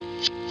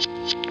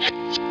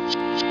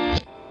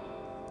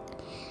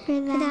For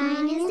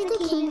thine is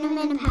the kingdom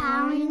and the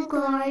power and the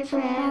glory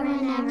forever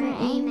and ever.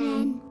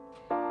 Amen.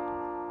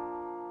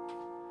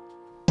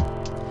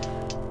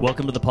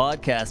 Welcome to the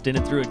podcast, In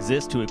and Through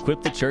Exist, to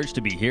equip the church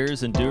to be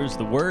hearers and doers of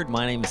the word.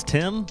 My name is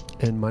Tim.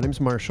 And my name's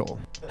Marshall.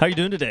 How are you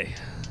doing today?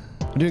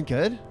 I'm doing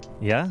good.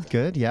 Yeah?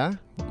 Good, yeah.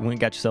 You went and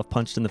got yourself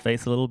punched in the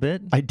face a little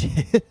bit? I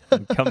did.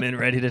 Come in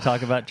ready to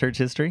talk about church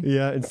history?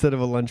 Yeah, instead of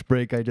a lunch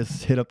break, I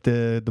just hit up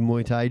the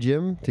Muay Thai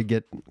gym to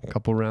get a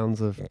couple rounds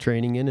of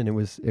training in, and it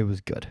was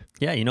good.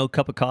 Yeah, a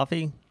cup of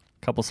coffee,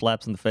 couple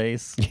slaps in the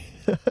face,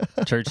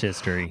 church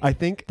history. I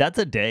think That's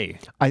a day.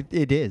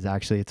 it is,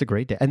 actually. It's a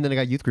great day. And then I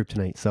got youth group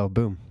tonight, so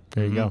boom.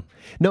 There you go.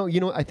 No,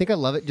 I think I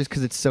love it just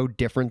because it's so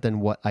different than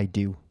what I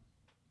do.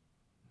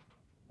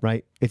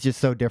 Right? It's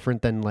just so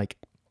different than like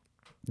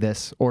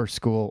this or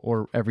school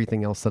or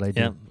everything else that I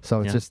do. Yeah.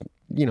 So it's Yeah. just,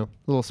 a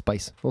little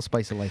spice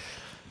of life.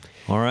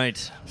 All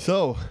right.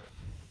 So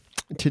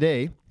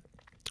today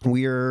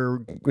we are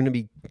going to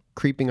be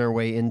creeping our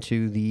way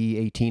into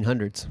the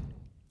 1800s.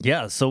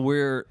 Yeah, so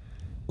we're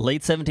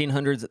late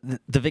 1700s.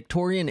 The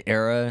Victorian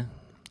era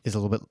Is a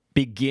little bit.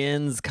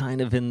 begins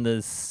kind of in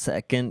the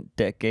second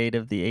decade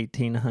of the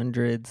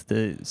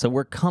 1800s. So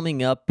we're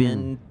coming up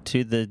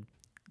into the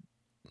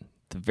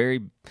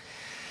very...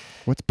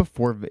 What's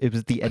before? It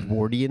was the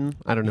Edwardian.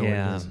 I don't know what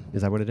it is.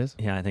 Is that what it is?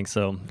 Yeah, I think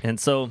so. And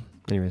so,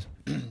 Anyways.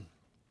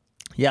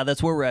 yeah,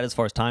 that's where we're at as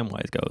far as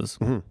time-wise goes.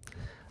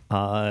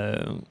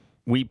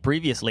 We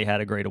previously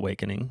had a Great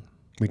Awakening.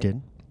 We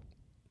did.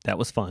 That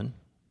was fun.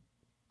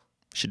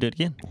 Should do it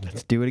again.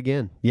 Let's do it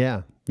again.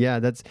 Yeah.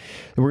 We're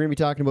going to be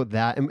talking about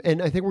that.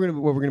 And I think what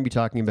we're going to be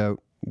talking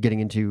about, getting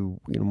into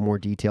more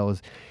detail,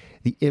 is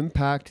the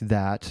impact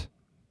that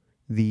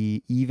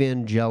the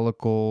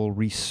evangelical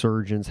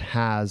resurgence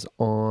has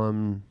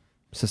on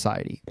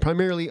society.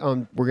 Primarily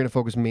we're going to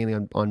focus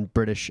mainly on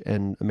British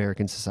and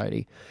American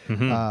society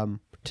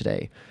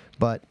today.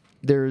 But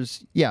there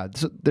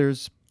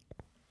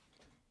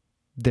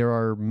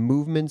are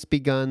movements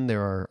begun.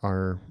 There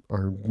are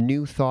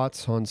new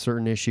thoughts on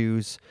certain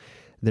issues.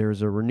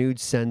 There's a renewed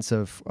sense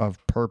of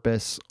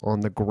purpose on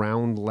the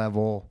ground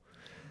level.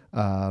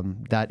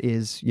 That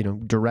is,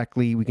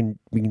 directly, we can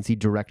see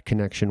direct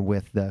connection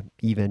with the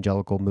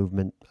evangelical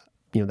movement,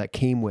 that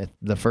came with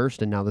the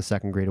first and now the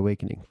second Great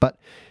Awakening. But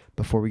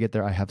before we get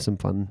there, I have some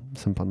fun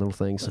little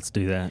things. Let's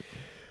do that.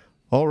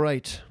 All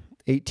right.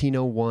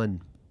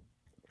 1801.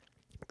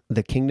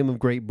 The Kingdom of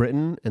Great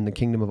Britain and the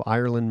Kingdom of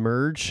Ireland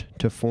merge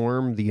to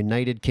form the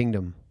United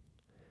Kingdom.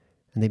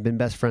 And they've been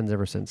best friends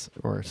ever since,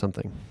 or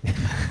something.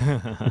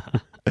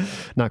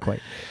 Not quite.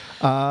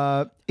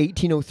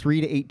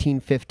 1803 to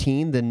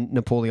 1815, the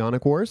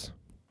Napoleonic Wars.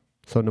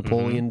 So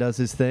Napoleon does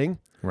his thing.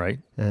 Right.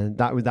 And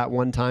that was that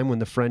one time when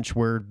the French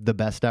were the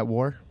best at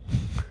war.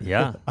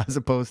 Yeah. As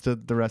opposed to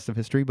the rest of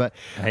history. But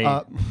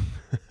Hey,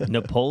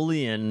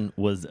 Napoleon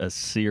was a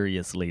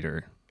serious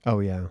leader.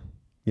 Oh, yeah.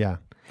 Yeah.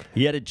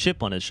 He had a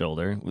chip on his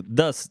shoulder.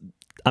 Thus,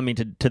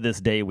 to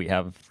this day, we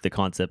have the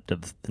concept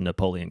of the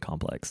Napoleon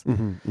complex.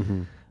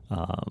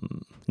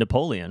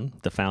 Napoleon,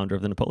 the founder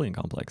of the Napoleon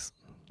complex.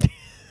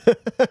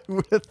 Who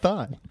would have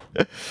thought?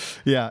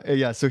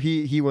 Yeah. So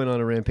he went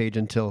on a rampage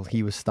until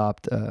he was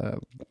stopped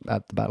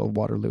at the Battle of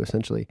Waterloo,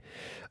 essentially.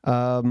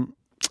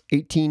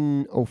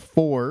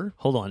 1804.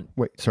 Hold on.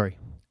 Wait, sorry.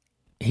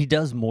 He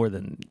does more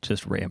than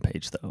just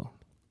rampage, though.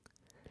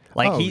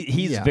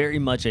 He's yeah. very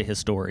much a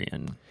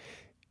historian.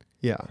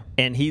 Yeah.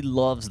 And he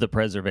loves the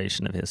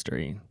preservation of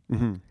history.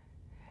 And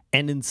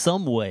in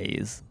some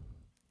ways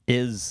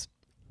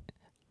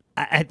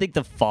I think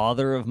the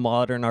father of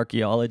modern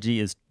archaeology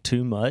is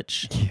too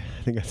much. Yeah,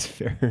 I think that's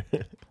fair.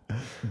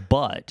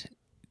 But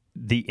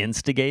the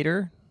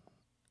instigator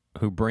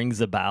who brings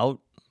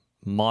about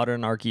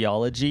modern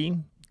archaeology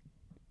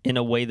in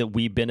a way that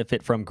we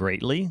benefit from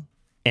greatly,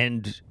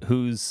 and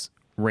whose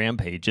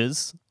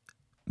rampages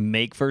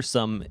make for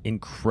some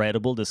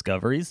incredible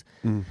discoveries.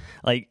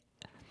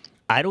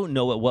 I don't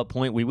know at what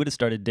point we would have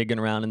started digging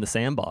around in the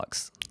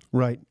sandbox.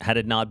 Right. Had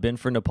it not been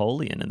for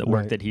Napoleon and the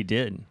work that he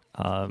did.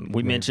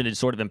 We mentioned it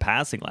sort of in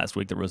passing last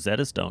week. The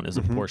Rosetta Stone is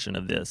a portion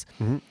of this,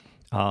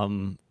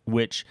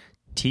 which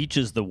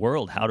teaches the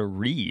world how to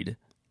read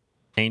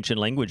ancient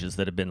languages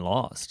that have been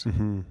lost.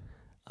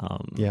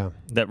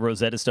 That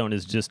Rosetta Stone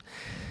is just...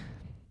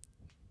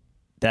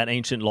 that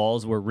ancient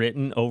laws were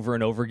written over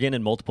and over again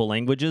in multiple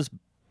languages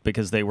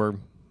because they were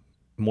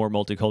more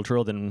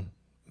multicultural than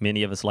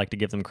many of us like to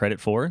give them credit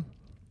for.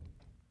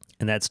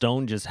 And that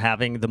stone, just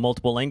having the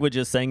multiple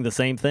languages saying the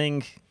same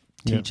thing,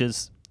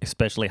 teaches,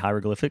 especially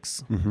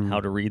hieroglyphics,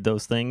 how to read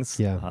those things.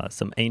 Yeah.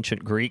 Some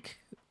ancient Greek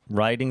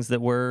writings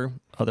that were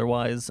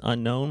otherwise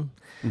unknown.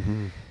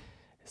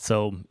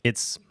 So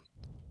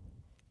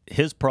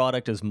his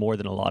product is more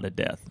than a lot of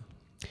death.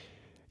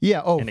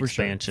 Yeah. Oh, and for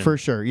expansion. sure. For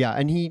sure. Yeah.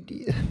 And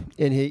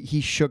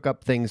he shook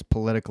up things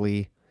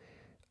politically.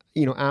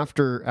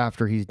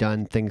 After he's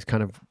done, things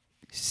kind of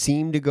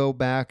seem to go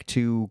back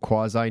to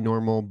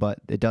quasi-normal, but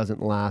it doesn't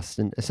last.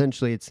 And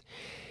essentially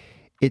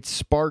it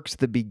sparks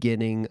the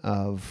beginning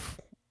of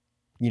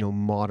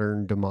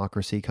modern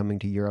democracy coming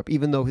to Europe,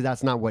 even though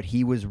that's not what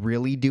he was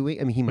really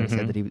doing. I mean, he might have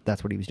said that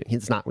that's what he was doing.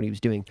 It's not what he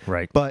was doing.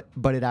 Right. But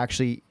it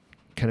actually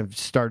kind of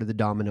started the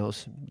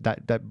dominoes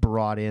that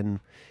brought in,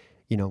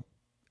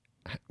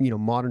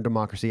 modern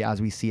democracy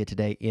as we see it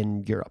today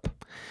in Europe,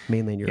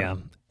 mainly in Europe.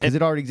 Yeah. Because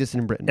it already existed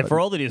in Britain. And for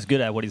all that he's good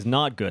at, what he's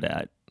not good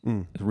at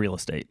is real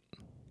estate.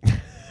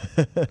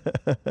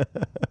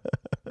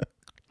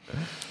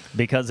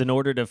 Because in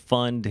order to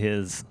fund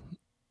his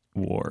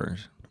war,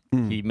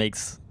 he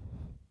makes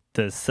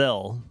the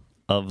sale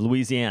of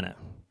Louisiana.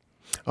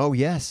 Oh,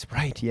 yes.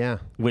 Right. Yeah.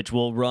 Which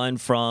will run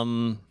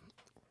from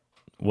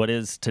what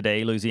is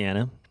today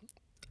Louisiana,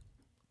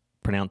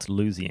 pronounced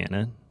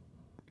Louisiana.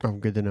 Oh,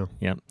 good to know.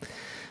 Yeah.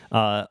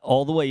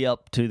 All the way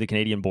up to the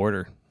Canadian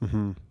border.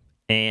 Mm-hmm.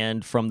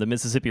 And from the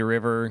Mississippi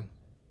River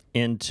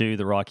into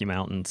the Rocky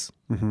Mountains,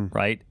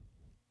 right?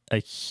 A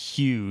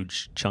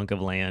huge chunk of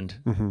land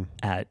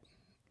at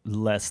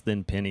less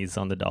than pennies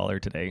on the dollar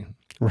today.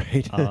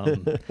 Right.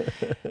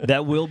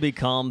 That will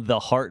become the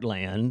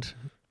heartland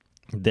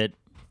that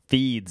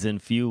feeds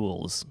and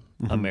fuels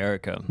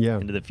America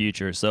into the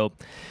future. So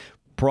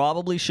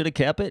probably should have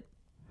kept it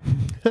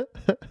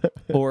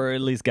or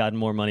at least gotten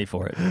more money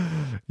for it.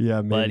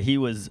 Yeah, maybe. But he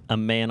was a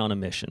man on a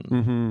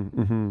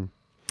mission.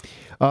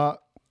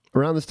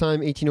 Around this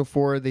time,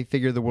 1804, they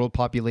figure the world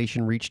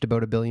population reached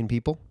about 1 billion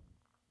people.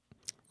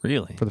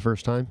 Really? For the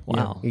first time.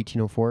 Wow. Yeah,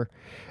 1804.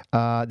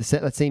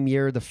 That same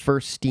year, the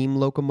first steam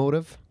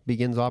locomotive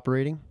begins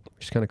operating,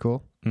 which is kind of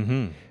cool.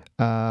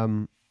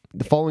 The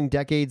following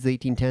decades, the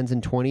 1810s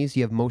and 20s,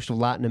 you have most of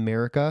Latin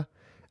America.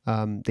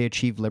 They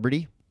achieved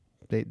liberty.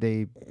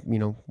 They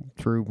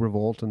through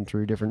revolt and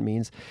through different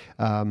means,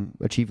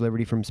 achieved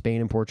liberty from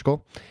Spain and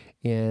Portugal.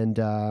 And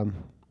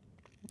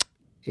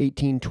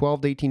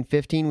 1812 to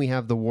 1815, we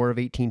have the War of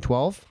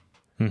 1812.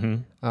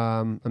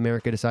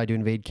 America decided to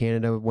invade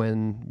Canada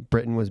when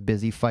Britain was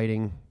busy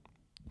fighting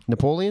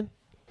Napoleon,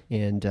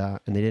 and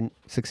they didn't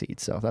succeed.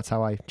 So that's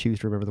how I choose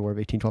to remember the War of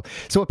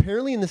 1812. So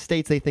apparently in the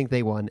States they think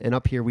they won, and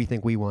up here we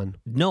think we won.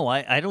 No,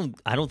 I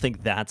don't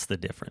think that's the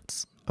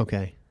difference.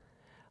 Okay.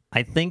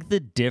 I think the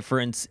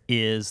difference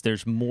is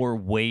there's more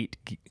weight.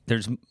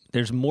 There's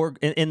more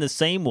in the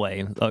same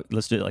way.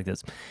 Let's do it like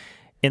this.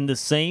 In the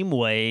same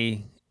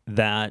way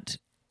that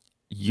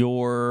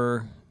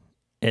your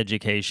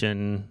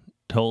education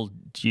told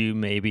you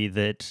maybe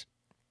that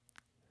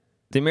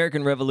the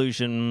American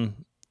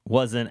Revolution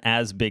wasn't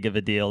as big of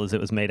a deal as it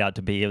was made out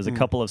to be. It was a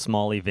couple of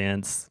small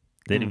events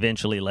that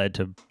eventually led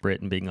to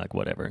Britain being like,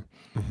 whatever.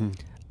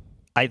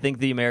 I think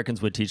the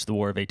Americans would teach the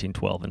War of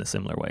 1812 in a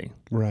similar way.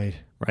 Right.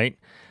 Right?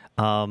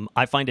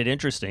 I find it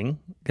interesting.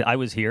 I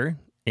was here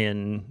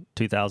in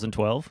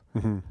 2012,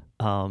 and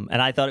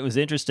I thought it was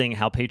interesting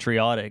how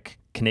patriotic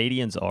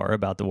Canadians are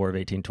about the War of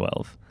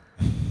 1812,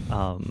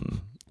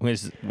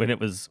 when it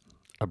was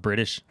a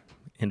British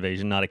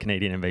invasion, not a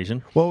Canadian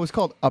invasion. Well, it was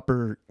called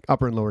Upper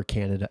and Lower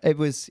Canada. It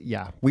was,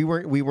 we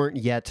weren't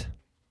yet.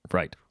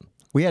 Right.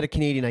 We had a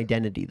Canadian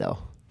identity though,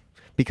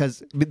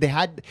 because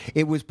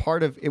it was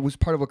part of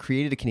what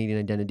created a Canadian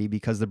identity,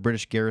 because the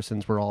British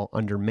garrisons were all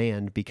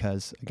undermanned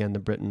because, again,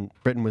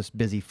 Britain was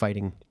busy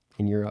fighting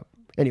in Europe.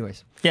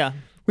 Anyways. Yeah.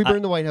 We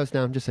burned the White House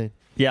down, just saying.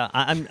 Yeah,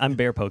 I'm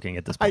bear poking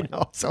at this point. I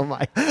know, so am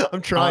I.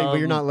 I'm trying, but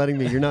you're not letting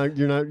me. You're not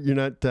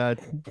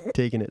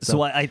taking it.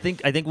 So I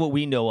think what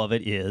we know of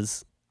it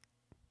is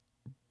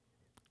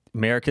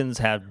Americans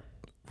have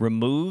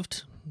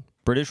removed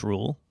British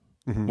rule.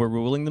 We're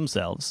ruling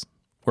themselves.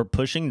 We're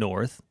pushing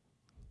north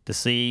to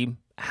see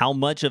how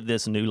much of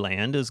this new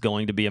land is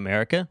going to be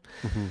America,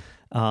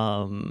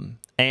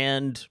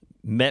 and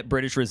met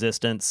British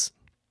resistance,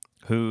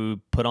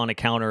 who put on a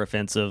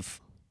counteroffensive,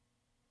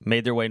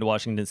 made their way into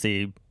Washington,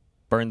 D.C.,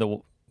 burned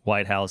the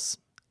White House,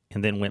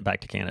 and then went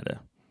back to Canada.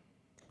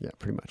 Yeah,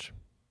 pretty much.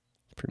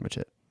 Pretty much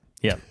it.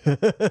 Yeah.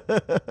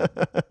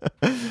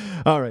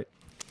 All right.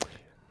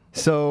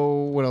 So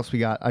what else we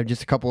got?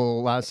 Just a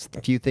couple last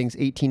few things.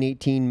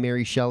 1818,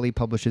 Mary Shelley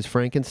publishes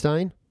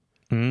Frankenstein.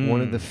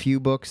 One of the few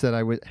books that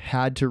I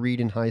had to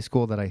read in high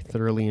school that I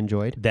thoroughly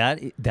enjoyed.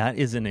 That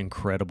is an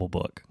incredible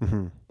book.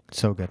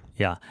 So good.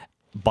 Yeah.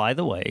 By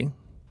the way,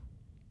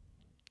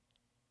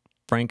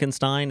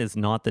 Frankenstein is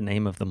not the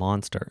name of the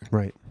monster.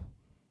 Right.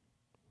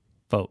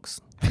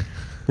 Folks,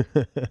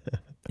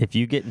 if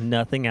you get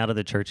nothing out of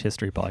the Church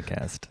History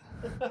Podcast,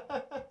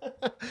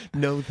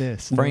 know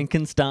this.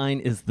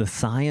 Frankenstein is the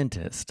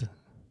scientist.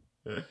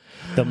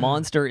 The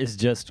monster is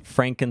just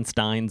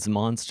Frankenstein's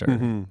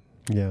monster.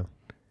 Yeah.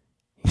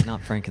 He's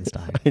not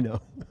Frankenstein. I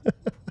know.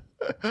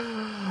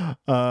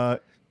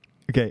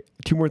 Okay,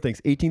 two more things.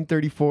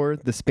 1834,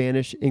 the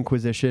Spanish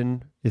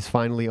Inquisition is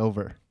finally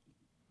over.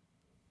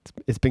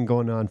 It's been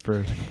going on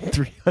for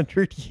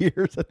 300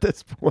 years at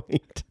this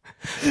point.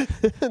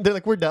 They're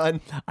like, we're done.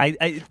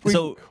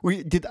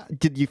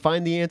 Did you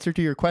find the answer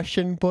to your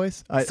question,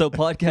 boys? So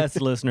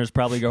podcast listeners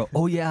probably go,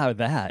 oh yeah,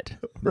 that.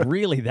 Right.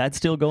 Really? That's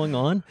still going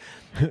on?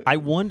 I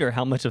wonder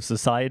how much of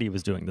society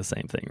was doing the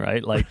same thing,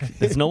 right? Like,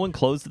 has no one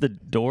closed the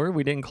door?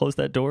 We didn't close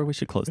that door. We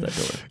should close that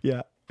door.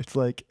 Yeah. It's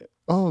like,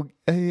 oh,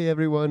 hey,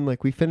 everyone,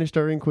 like, we finished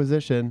our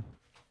Inquisition.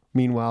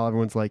 Meanwhile,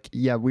 everyone's like,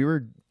 yeah, we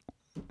were,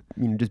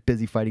 just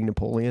busy fighting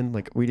Napoleon.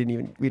 Like, we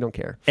don't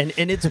care. And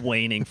it's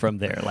waning from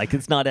there. Like,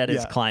 it's not at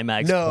its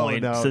climax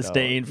point,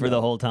 sustained for the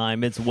whole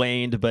time. It's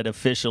waned, but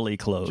officially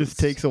closed. Just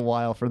takes a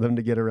while for them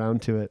to get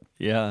around to it.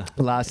 Yeah.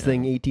 Last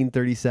thing,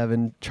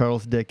 1837,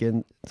 Charles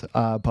Dickens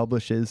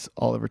publishes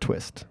Oliver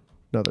Twist.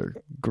 Another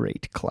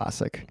great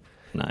classic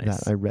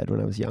that I read when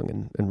I was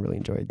young and really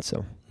enjoyed.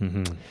 So,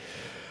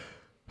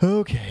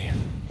 Okay.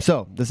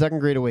 So, the Second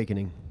Great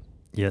Awakening.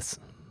 Yes.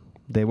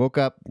 They woke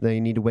up. They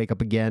need to wake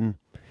up again.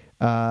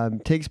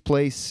 Takes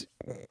place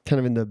kind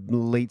of in the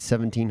late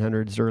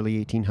 1700s,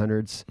 early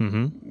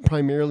 1800s,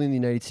 primarily in the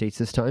United States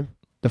this time.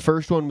 The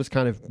first one was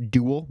kind of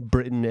dual,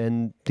 Britain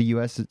and the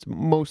U.S. It's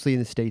mostly in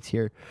the States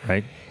here.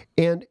 Right.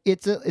 And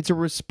it's a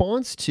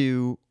response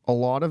to a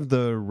lot of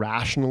the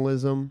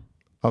rationalism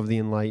of the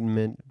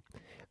Enlightenment.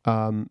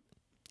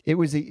 It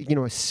was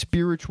a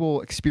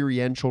spiritual,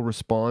 experiential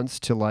response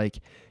to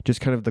like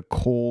just kind of the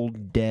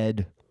cold,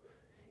 dead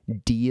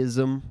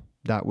deism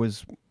that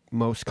was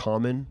most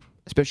common,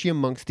 especially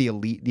amongst the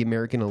elite, the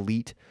American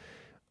elite.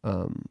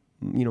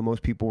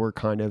 Most people were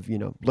kind of,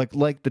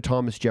 like the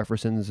Thomas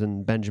Jeffersons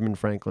and Benjamin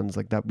Franklins,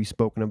 like that we've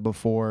spoken of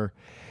before.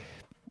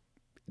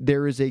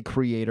 There is a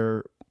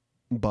creator,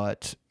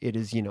 but it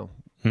is,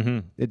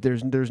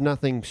 there's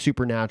nothing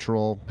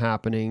supernatural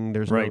happening.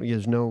 There's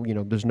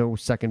no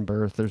second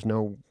birth. There's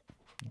no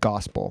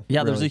gospel. Yeah,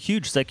 really. There's a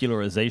huge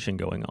secularization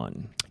going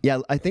on. Yeah,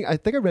 I think I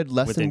read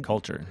within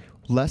culture.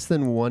 Less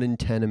than 1 in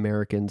 10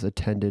 Americans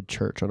attended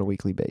church on a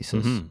weekly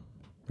basis,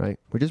 right?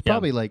 Which is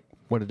probably like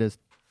what it is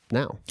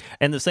now.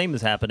 And the same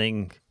is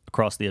happening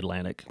across the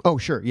Atlantic. Oh,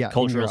 sure, yeah.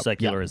 Cultural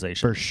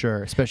secularization. For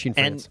sure, especially in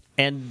France.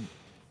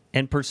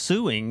 And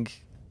pursuing,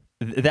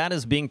 that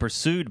is being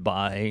pursued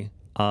by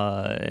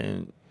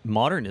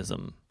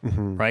modernism,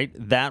 right?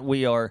 That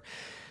we are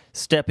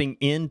stepping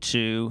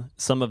into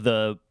some of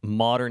the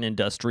modern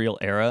industrial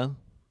era.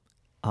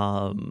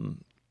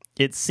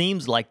 It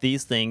seems like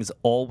these things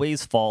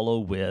always follow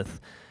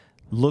with,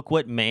 look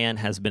what man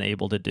has been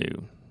able to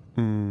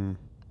do,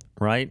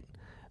 right?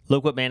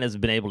 Look what man has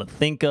been able to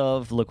think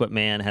of. Look what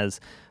man has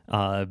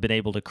been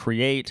able to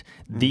create.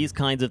 These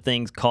kinds of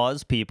things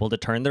cause people to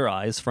turn their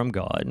eyes from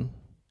God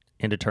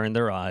and to turn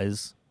their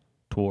eyes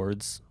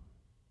towards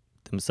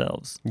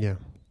themselves. Yeah.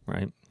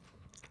 Right?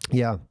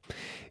 Yeah.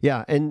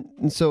 Yeah. And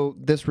so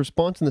this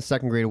response in the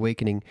Second Great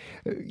Awakening,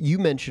 you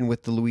mentioned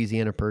with the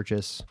Louisiana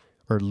Purchase,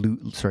 or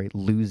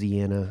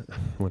Louisiana,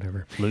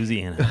 whatever.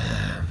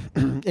 Louisiana.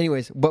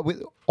 Anyways, but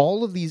with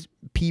all of these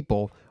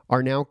people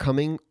are now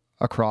coming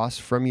across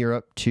from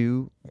Europe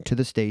to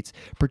the States,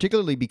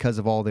 particularly because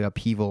of all the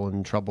upheaval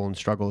and trouble and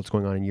struggle that's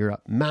going on in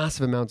Europe.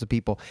 Massive amounts of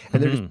people.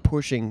 And they're just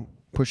pushing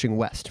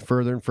west,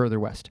 further and further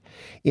west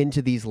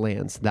into these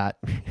lands that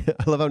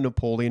I love how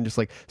Napoleon just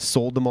like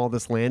sold them all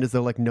this land as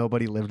though like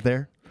nobody lived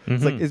there.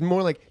 It's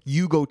more like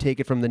you go take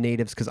it from the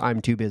natives because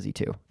I'm too busy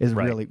to, is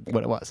really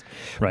what it was.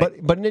 Right.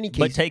 But in any case,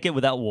 but take it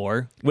without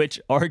war,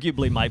 which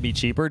arguably might be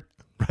cheaper,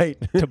 right,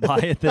 to buy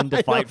it than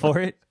to fight for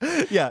it.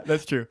 Yeah,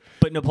 that's true.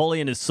 But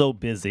Napoleon is so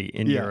busy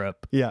in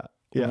Europe. Yeah.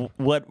 Yeah.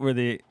 What were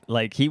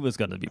he was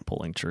going to be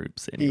pulling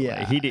troops anyway.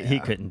 Yeah,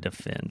 he couldn't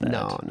defend that.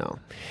 No.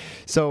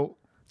 So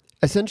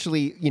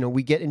essentially,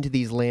 we get into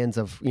these lands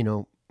of,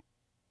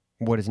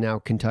 what is now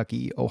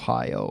Kentucky,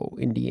 Ohio,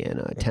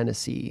 Indiana,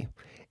 Tennessee.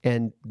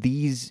 And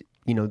these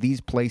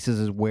places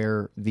is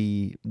where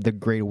the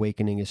Great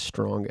Awakening is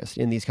strongest,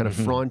 in these kind of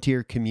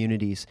frontier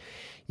communities,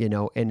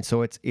 and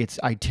so it's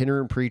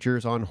itinerant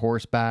preachers on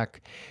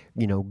horseback,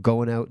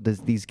 going out,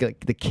 these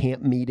the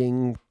camp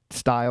meeting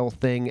style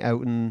thing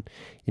out in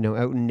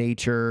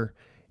nature,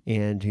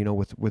 and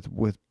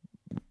with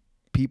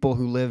people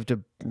who lived a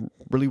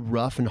really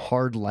rough and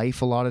hard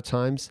life a lot of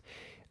times,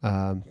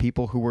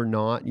 people who were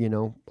not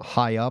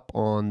high up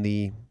on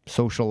the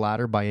social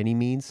ladder by any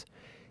means.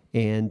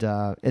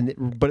 But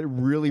it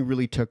really,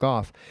 really took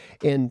off,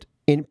 and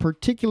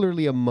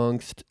particularly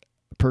amongst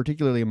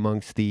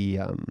the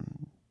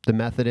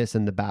Methodists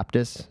and the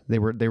Baptists, they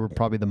were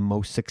probably the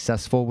most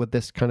successful with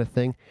this kind of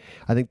thing.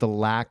 I think the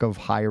lack of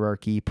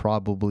hierarchy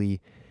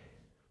probably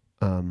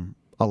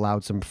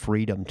allowed some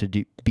freedom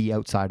to be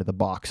outside of the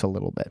box a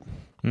little bit,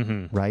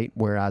 right?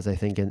 Whereas I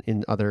think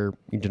in other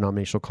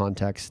denominational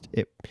contexts,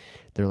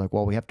 they're like,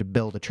 well, we have to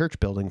build a church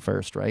building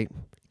first, right?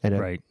 And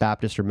a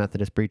Baptist or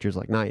Methodist preacher's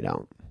like, no, you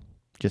don't.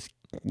 Just,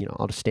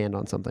 I'll just stand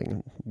on something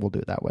and we'll do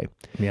it that way.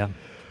 Yeah.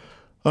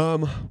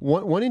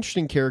 One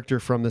interesting character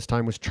from this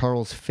time was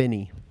Charles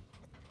Finney.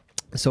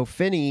 So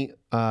Finney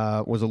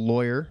was a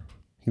lawyer.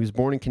 He was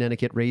born in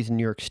Connecticut, raised in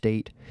New York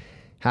State,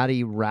 had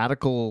a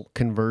radical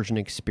conversion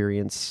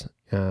experience,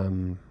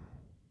 and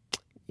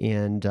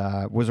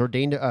was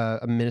ordained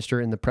a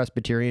minister in the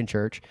Presbyterian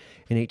Church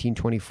in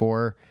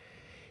 1824.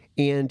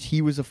 And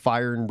he was a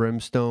fire and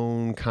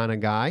brimstone kind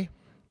of guy.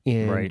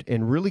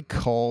 And really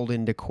called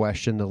into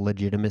question the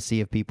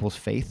legitimacy of people's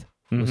faith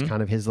was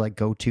kind of his like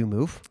go-to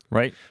move.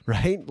 Right.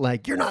 Right?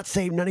 Like, you're not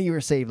saved. None of you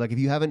are saved. Like, if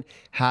you haven't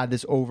had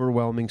this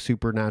overwhelming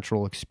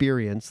supernatural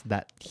experience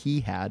that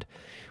he had,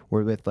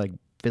 where with like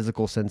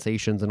physical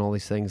sensations and all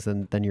these things,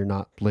 then you're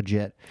not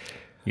legit.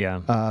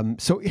 Yeah.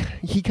 So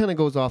he kind of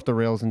goes off the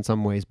rails in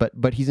some ways,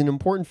 but he's an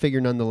important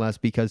figure nonetheless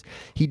because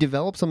he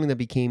developed something that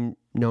became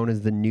known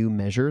as the New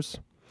Measures.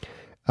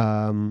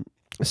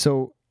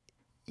 So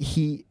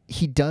he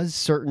does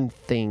certain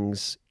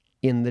things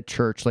in the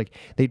church. Like,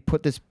 they'd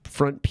put this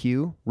front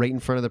pew right in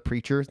front of the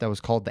preacher that was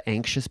called the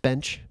anxious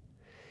bench.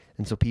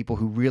 And so people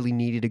who really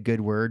needed a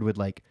good word would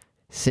like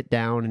sit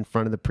down in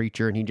front of the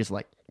preacher, and he'd just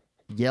like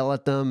yell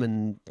at them,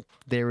 and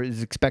there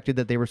was expected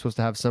that they were supposed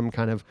to have some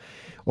kind of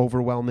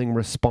overwhelming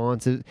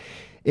response.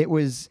 He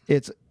was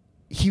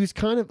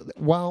kind of,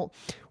 while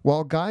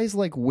guys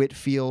like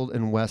Whitefield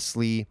and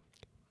Wesley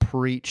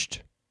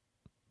preached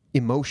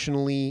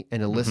emotionally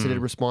and elicited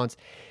response,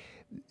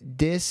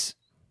 this,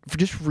 for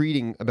just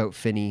reading about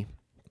Finney,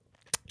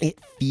 it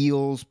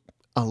feels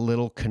a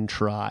little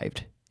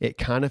contrived. It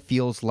kind of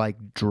feels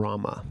like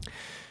drama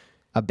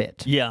a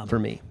bit. Yeah. For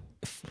me.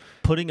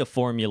 Putting a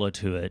formula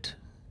to it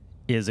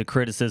is a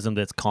criticism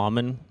that's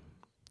common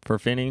for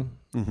Finney.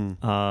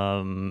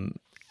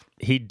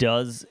 He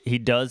does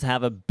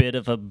have a bit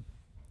of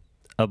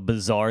a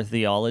bizarre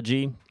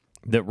theology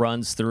that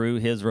runs through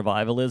his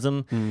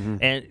revivalism.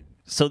 And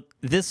so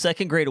this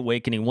Second Great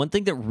Awakening, one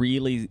thing that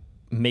really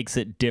makes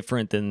it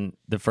different than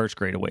the First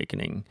Great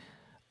Awakening,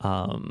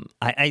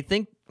 I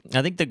think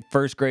the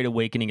First Great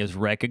Awakening is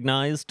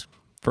recognized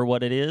for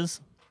what it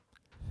is.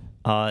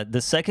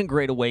 The Second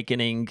Great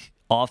Awakening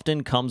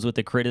often comes with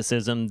the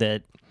criticism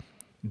that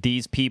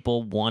these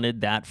people wanted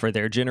that for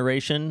their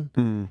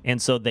generation,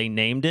 and so they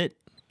named it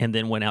and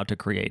then went out to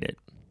create it.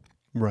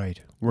 Right.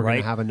 We're going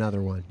to have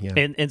another one. Yeah.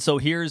 And so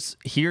here's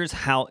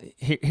how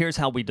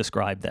we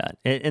describe that.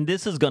 And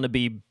this is going to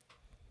be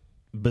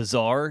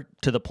bizarre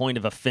to the point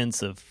of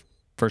offensive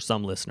for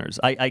some listeners.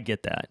 I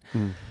get that.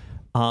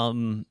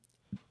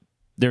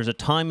 There's a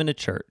time in a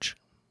church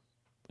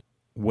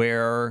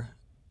where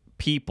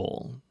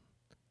people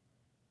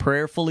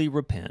prayerfully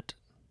repent.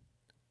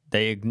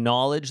 They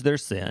acknowledge their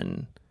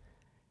sin.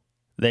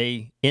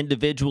 They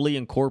individually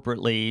and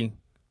corporately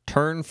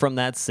turn from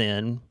that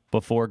sin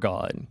before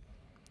God.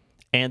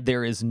 And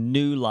there is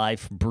new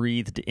life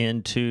breathed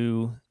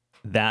into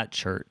that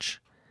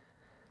church.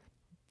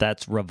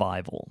 That's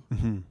revival.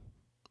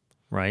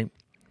 Right?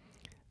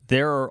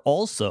 There are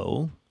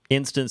also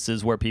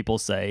instances where people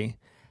say,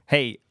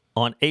 hey,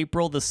 on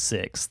April the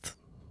 6th,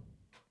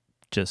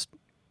 just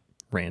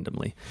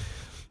randomly,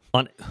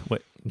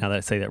 now that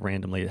I say that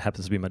randomly, it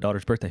happens to be my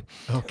daughter's birthday.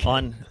 Okay.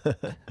 On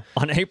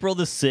April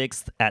the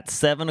 6th at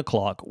 7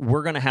 o'clock,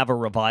 we're going to have a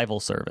revival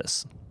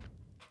service,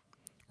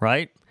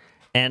 right?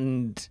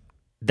 And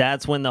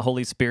that's when the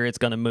Holy Spirit's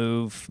going to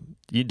move.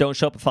 You don't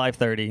show up at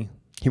 5:30.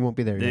 He won't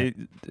be there yet.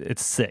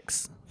 It's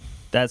 6.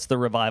 That's the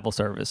revival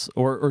service.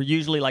 Or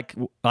usually, like,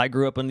 I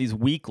grew up in these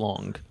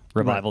week-long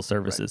revival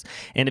services.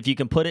 And if you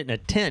can put it in a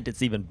tent,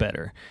 it's even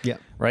better. Yeah.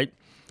 Right?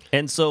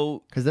 And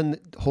so, because then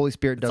the Holy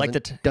Spirit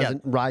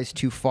doesn't rise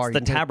too far. It's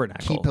the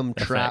tabernacle. Keep him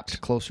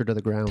trapped closer to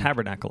the ground.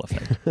 Tabernacle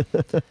effect.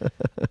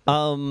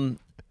 And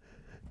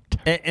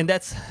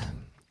that's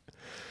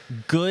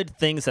good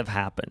things have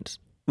happened.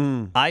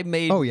 I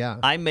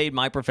made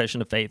my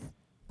profession of faith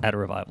at a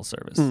revival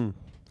service.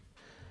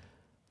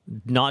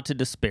 Not to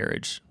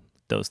disparage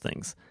those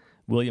things.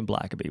 William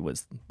Blackaby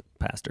was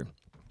pastor.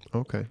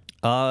 Okay.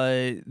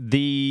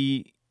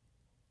 The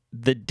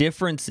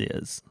difference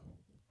is,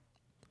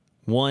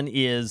 one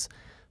is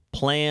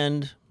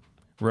planned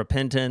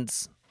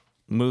repentance,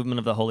 movement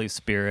of the Holy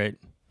Spirit,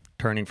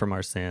 turning from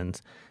our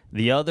sins.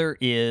 The other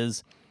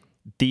is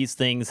these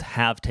things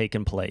have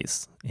taken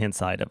place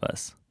inside of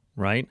us,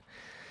 right?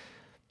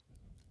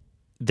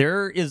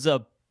 There is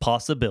a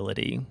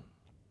possibility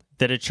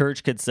that a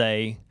church could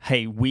say,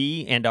 hey,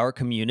 we and our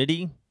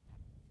community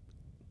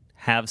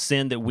have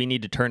sin that we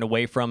need to turn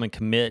away from and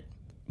commit.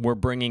 We're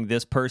bringing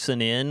this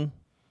person in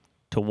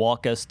to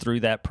walk us through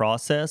that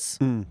process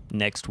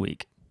next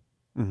week.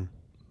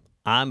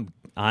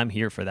 I'm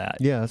here for that.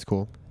 Yeah, that's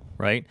cool.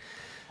 Right?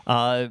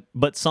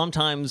 But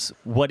sometimes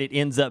what it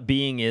ends up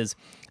being is,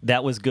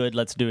 that was good,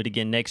 let's do it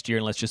again next year,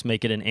 and let's just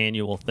make it an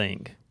annual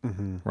thing.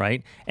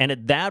 Right? And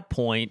at that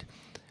point,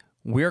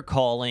 we're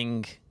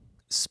calling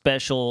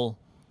special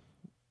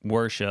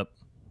worship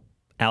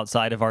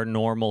outside of our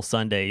normal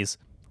Sundays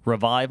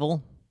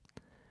revival,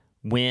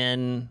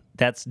 when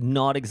that's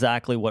not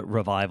exactly what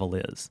revival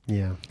is.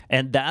 Yeah.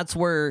 And that's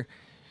where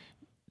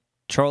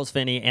Charles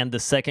Finney and the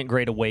Second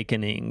Great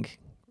Awakening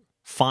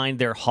find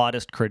their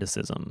hottest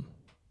criticism.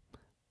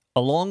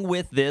 Along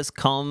with this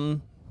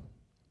come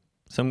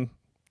some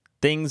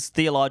things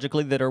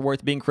theologically that are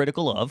worth being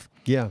critical of.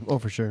 Yeah, oh,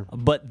 for sure.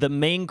 But the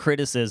main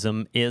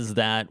criticism is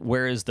that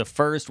whereas the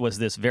first was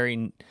this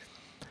very,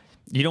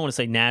 you don't want to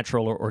say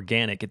natural or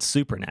organic, it's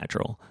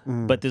supernatural,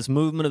 but this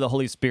movement of the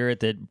Holy Spirit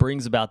that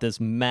brings about this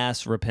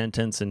mass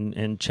repentance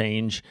and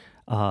change,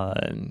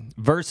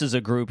 versus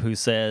a group who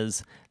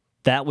says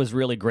that was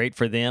really great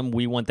for them.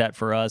 We want that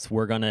for us.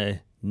 We're going to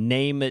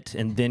name it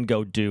and then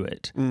go do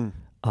it,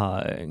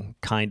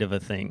 kind of a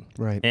thing.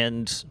 Right.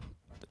 And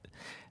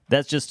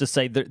that's just to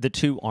say the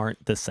two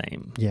aren't the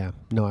same. Yeah,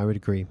 no, I would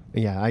agree.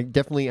 Yeah, I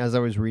definitely, as I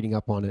was reading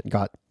up on it,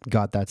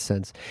 got that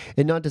sense.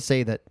 And not to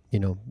say that,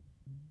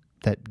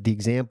 that the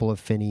example of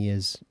Finney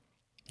is,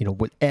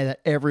 that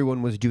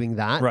everyone was doing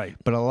that. Right.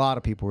 But a lot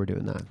of people were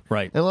doing that.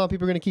 Right. And a lot of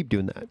people are going to keep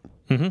doing that.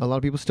 Mm-hmm. A lot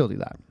of people still do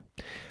that.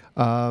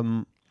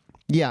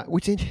 Yeah,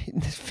 which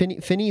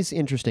Finney's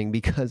interesting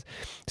because,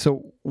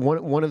 so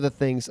one of the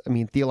things, I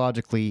mean,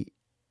 theologically,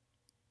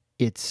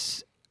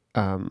 it's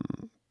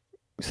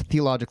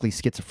theologically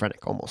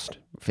schizophrenic almost,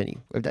 Finney.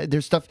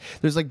 There's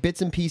like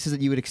bits and pieces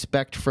that you would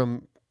expect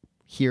from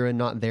here and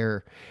not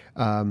there.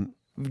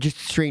 Just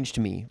strange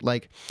to me.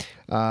 Like,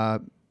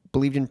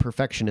 believed in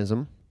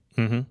perfectionism,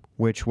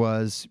 which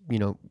was,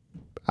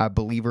 a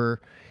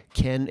believer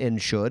can and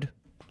should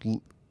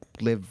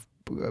live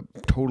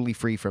totally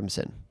free from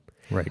sin.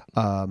 Right.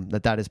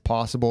 That is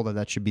possible,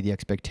 that should be the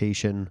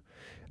expectation.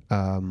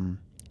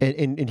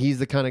 And he's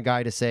the kind of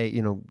guy to say,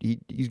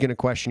 he's going to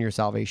question your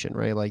salvation,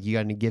 right? Like, you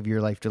got to give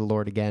your life to the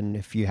Lord again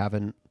if you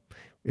haven't,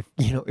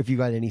 if you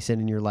got any sin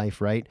in your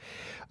life, right?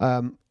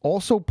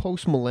 Also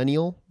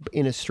post-millennial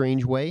in a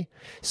strange way.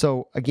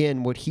 So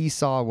again, what he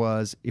saw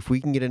was, if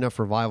we can get enough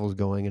revivals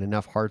going and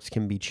enough hearts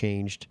can be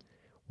changed,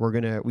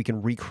 we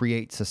can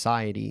recreate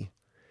society,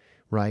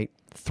 right?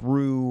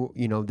 Through,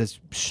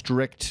 this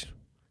strict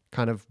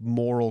kind of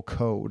moral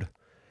code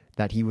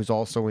that he was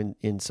also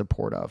in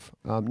support of.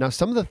 Now,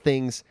 some of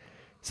these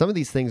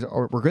things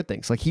were good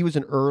things. Like, he was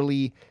an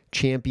early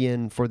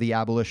champion for the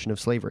abolition of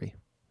slavery,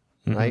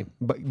 right?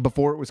 But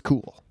before it was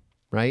cool,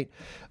 right?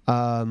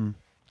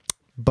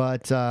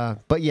 But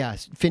yeah,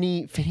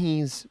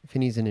 Finney's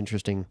an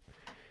interesting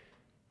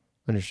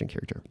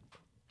character.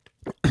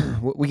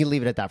 We can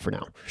leave it at that for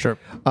now. Sure.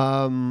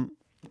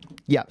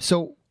 Yeah.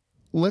 So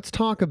let's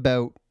talk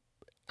about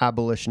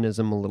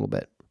abolitionism a little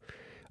bit.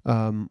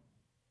 I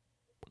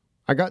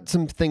got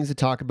some things to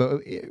talk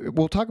about.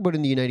 We'll talk about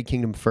in the United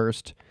Kingdom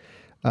first,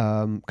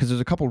 because there's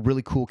a couple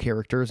really cool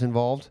characters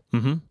involved,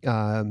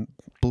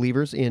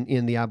 believers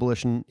in the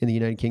abolition in the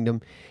United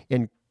Kingdom,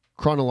 and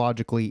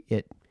chronologically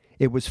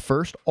it was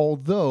first,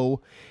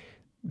 although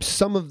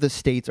some of the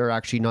states are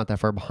actually not that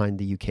far behind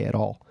the UK at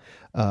all.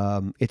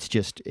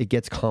 It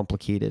gets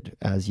complicated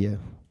as you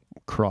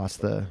cross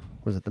the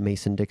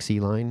Mason-Dixie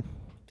line?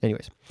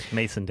 Anyways.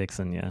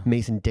 Mason-Dixon, yeah.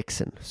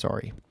 Mason-Dixon,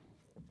 sorry.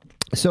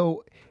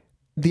 So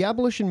the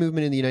abolition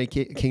movement in the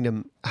United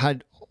Kingdom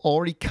had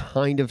already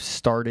kind of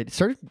started. It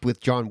started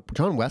with John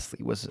Wesley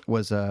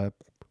was a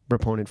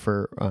proponent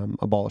for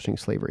abolishing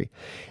slavery,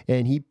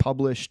 and he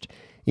published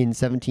in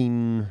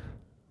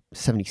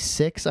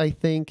 1776, I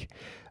think,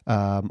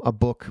 a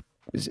book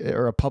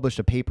published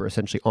a paper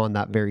essentially on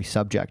that very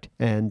subject,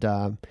 and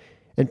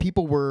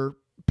people were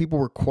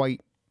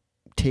quite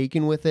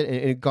taken with it, and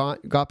it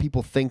got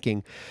people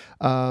thinking.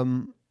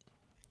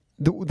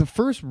 The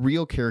first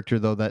real character,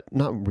 though,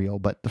 not real,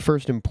 but the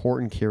first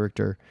important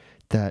character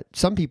that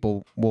some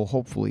people will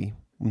hopefully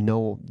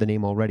know the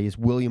name already is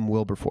William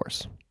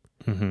Wilberforce.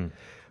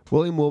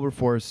 William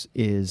Wilberforce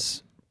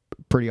is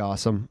pretty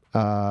awesome.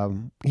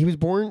 He was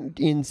born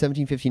in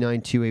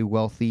 1759 to a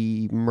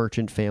wealthy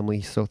merchant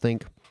family, so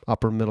think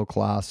upper middle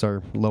class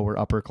or lower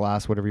upper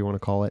class, whatever you want to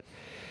call it.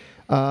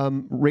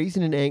 Raised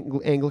in an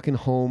Anglican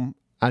home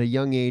at a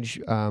young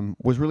age,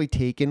 was really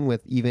taken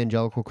with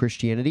evangelical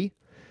Christianity.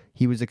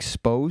 He was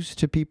exposed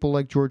to people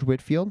like George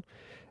Whitefield,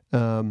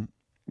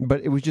 but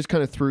it was just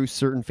kind of through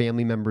certain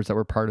family members that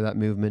were part of that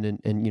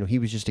movement, and he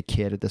was just a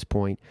kid at this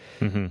point.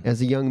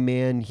 As a young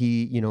man,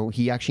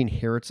 he actually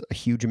inherits a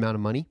huge amount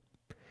of money,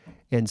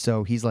 and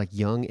so he's like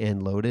young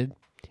and loaded,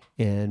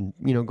 and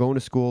going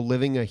to school,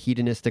 living a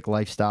hedonistic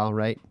lifestyle,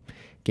 right?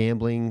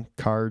 Gambling,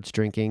 cards,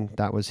 drinking.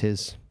 That was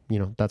his.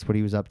 That's what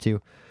he was up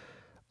to.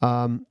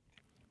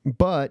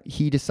 But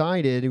he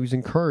decided, he was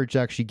encouraged to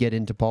actually get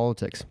into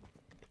politics.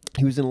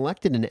 He was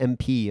elected an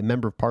MP, a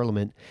member of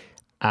parliament,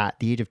 at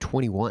the age of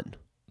 21.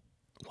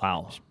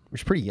 Wow.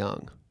 Which is pretty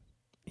young.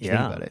 Yeah.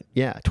 Think about it.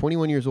 Yeah,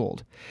 21 years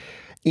old.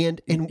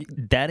 And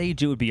that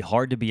age, it would be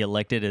hard to be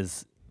elected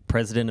as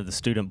president of the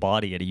student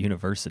body at a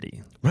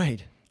university.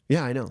 Right.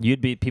 Yeah, I know.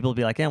 People would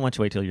be like, why don't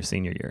you wait till your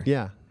senior year?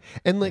 Yeah.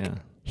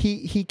 And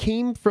he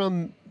came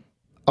from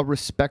a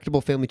respectable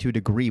family to a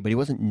degree, but he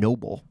wasn't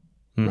noble.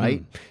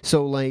 Right.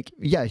 So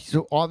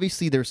so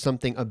obviously there's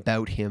something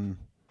about him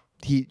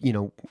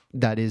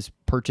that is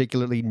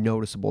particularly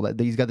noticeable, that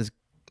he's got this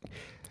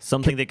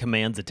something that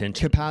commands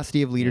attention,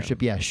 capacity of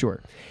leadership. Yeah,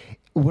 sure.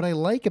 What I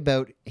like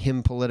about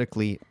him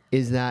politically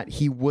is that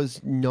he was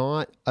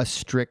not a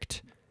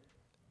strict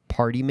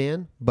party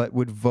man, but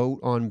would vote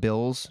on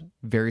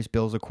various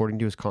bills according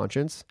to his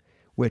conscience,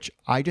 which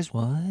I just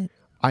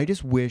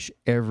wish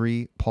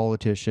every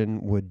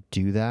politician would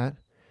do that.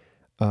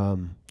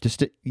 Just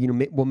to,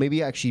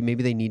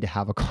 maybe they need to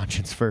have a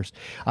conscience first.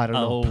 I don't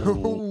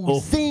know.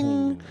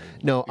 Sing.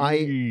 No,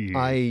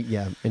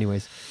 yeah.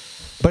 Anyways,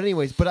 But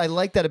anyways, I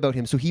like that about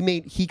him. So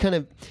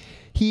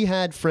he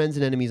had friends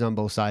and enemies on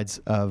both sides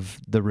of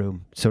the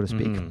room, so to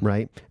speak,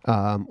 right?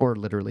 Or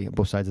literally on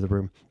both sides of the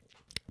room.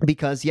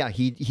 Because,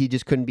 he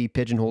just couldn't be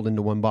pigeonholed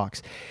into one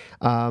box.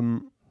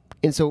 And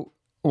so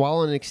while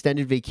on an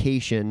extended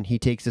vacation, he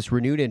takes this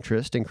renewed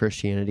interest in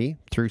Christianity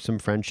through some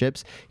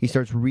friendships. He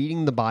starts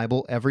reading the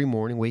Bible every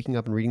morning, waking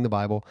up and reading the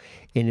Bible.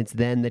 And it's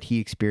then that he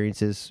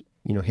experiences,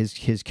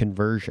 his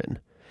conversion.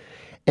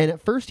 And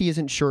at first, he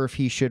isn't sure if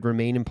he should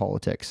remain in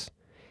politics.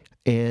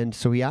 And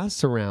so he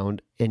asks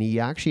around, and he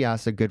actually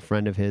asks a good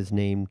friend of his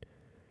named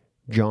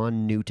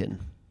John Newton.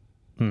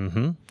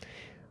 Mm-hmm.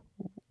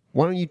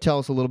 Why don't you tell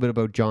us a little bit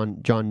about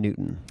John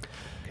Newton?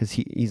 Because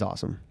he's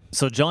awesome.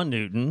 So John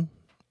Newton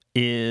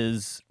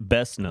is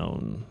best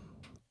known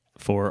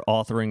for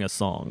authoring a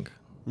song,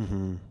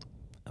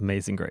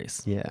 Amazing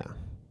Grace. Yeah.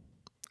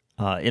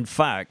 In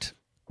fact,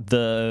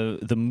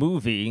 the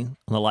movie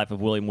on the life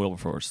of William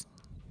Wilberforce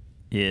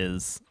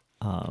is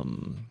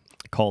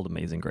called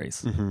Amazing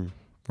Grace,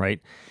 right?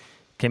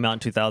 Came out in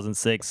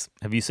 2006.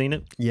 Have you seen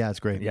it? Yeah, it's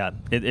great. Yeah,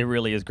 it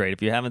really is great.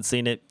 If you haven't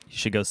seen it, you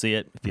should go see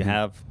it. If you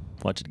have,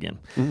 watch it again.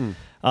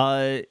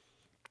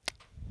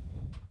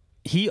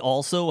 He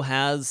also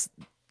has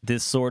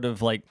this sort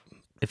of like,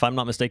 if I'm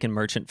not mistaken,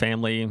 merchant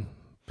family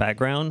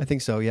background. I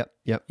think so. Yep.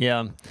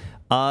 Yeah.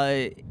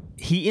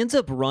 He ends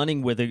up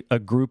running with a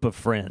group of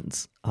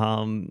friends.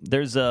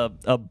 There's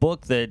a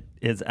book that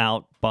is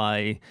out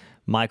by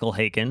Michael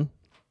Haykin,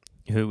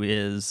 who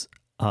is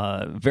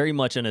very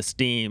much an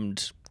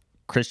esteemed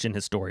Christian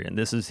historian.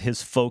 This is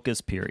his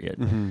focus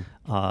period.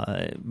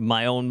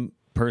 My own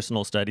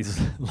personal studies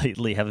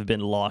lately have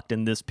been locked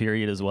in this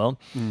period as well,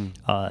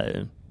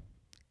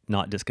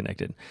 not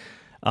disconnected.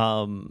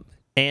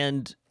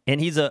 And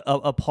he's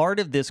a part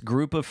of this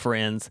group of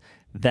friends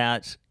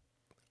that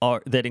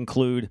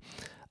include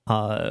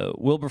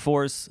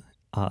Wilberforce,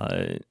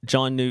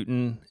 John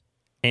Newton,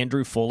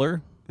 Andrew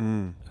Fuller,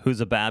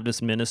 who's a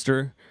Baptist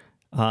minister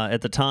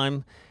at the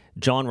time,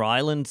 John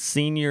Ryland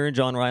Sr.,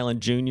 John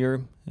Ryland Jr.,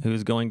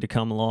 who's going to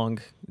come along.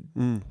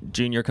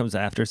 Junior comes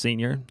after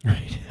Senior.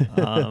 Right.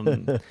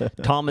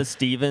 Thomas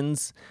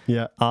Stevens.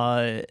 Yeah.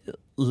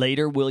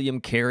 Later,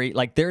 William Carey.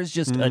 Like, there's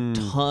just a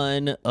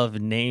ton of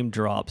name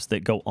drops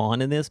that go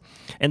on in this.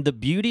 And the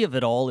beauty of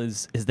it all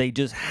is they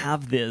just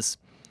have this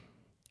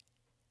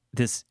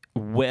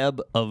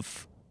web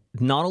of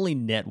not only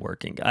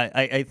networking.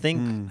 I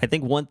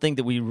think one thing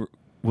that we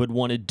would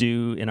want to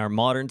do in our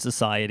modern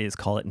society is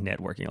call it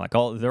networking. Like,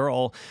 they're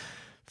all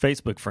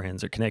Facebook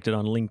friends or connected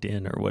on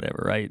LinkedIn or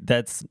whatever, right?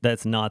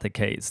 That's not the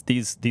case.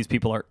 These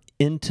people are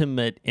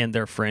intimate in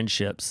their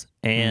friendships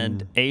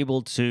and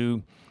able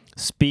to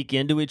speak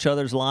into each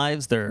other's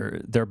lives.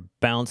 They're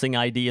bouncing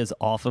ideas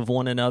off of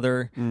one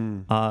another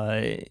in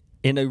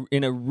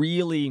a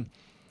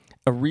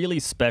really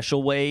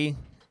special way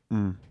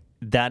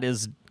that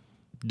is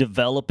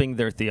developing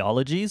their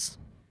theologies.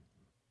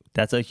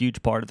 That's a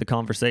huge part of the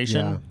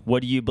conversation. Yeah.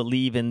 What do you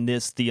believe in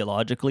this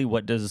theologically?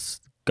 What does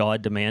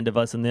God demand of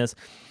us in this?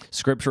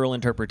 Scriptural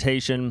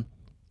interpretation,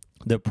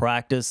 the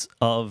practice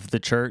of the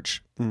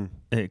church,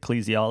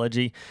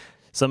 ecclesiology.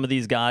 Some of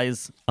these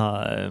guys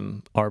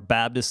are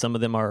Baptist, some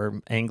of them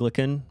are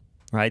Anglican,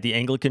 right? The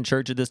Anglican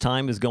church at this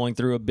time is going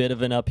through a bit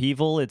of an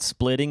upheaval. It's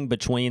splitting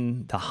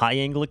between the High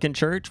Anglican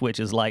church, which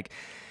is like,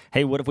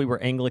 hey, what if we were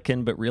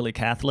Anglican but really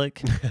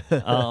Catholic?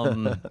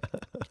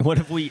 What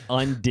if we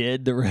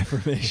undid the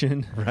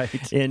Reformation?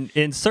 Right.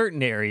 In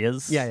certain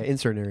areas. Yeah, in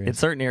certain areas. In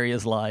certain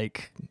areas,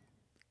 like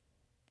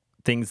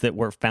things that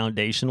were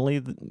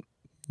foundationally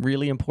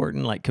really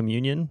important, like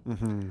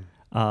communion,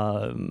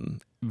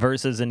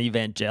 versus an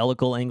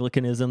evangelical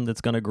Anglicanism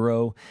that's going to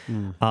grow.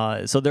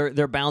 So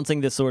they're bouncing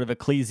this sort of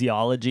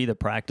ecclesiology, the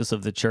practice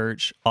of the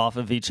church, off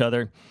of each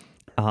other,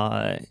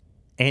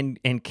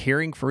 and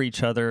caring for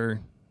each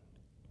other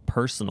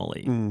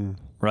personally,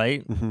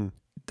 right?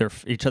 They're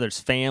each other's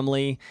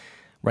family,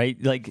 right?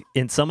 Like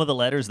in some of the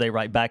letters they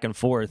write back and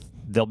forth,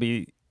 there'll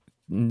be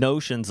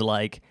notions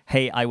like,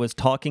 hey, I was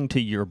talking to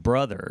your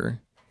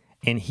brother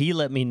and he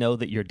let me know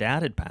that your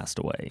dad had passed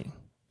away,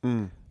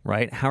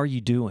 right? How are you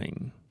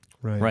doing?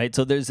 Right.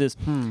 So there's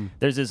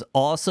this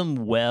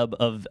awesome web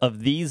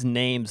of these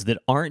names that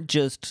aren't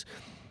just,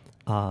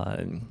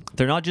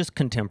 they're not just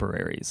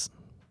contemporaries,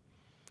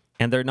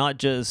 and they're not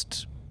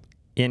just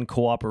in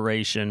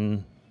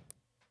cooperation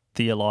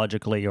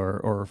theologically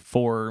or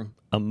for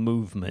a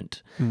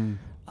movement.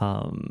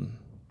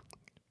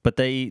 But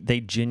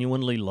they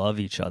genuinely love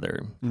each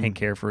other and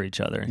care for each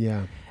other.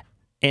 Yeah.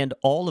 And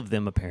all of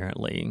them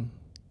apparently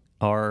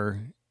are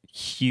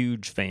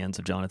huge fans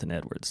of Jonathan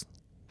Edwards.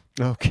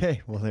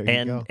 Okay, well there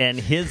you go. And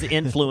his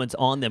influence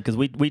on them, because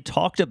we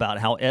talked about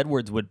how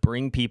Edwards would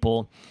bring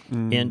people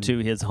into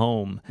his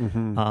home,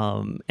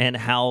 and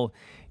how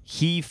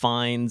he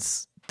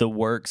finds the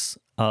works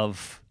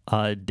of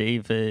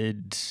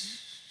David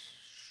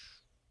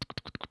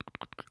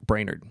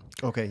Brainerd.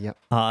 Okay,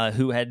 yeah.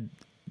 Who had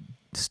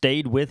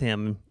stayed with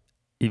him,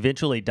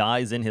 eventually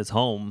dies in his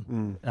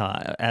home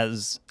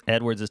as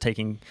Edwards is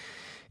taking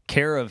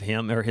care of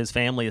him, or his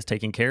family is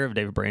taking care of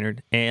David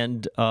Brainerd,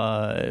 and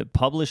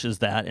publishes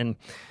that. And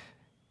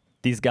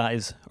these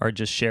guys are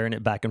just sharing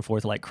it back and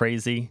forth like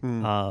crazy.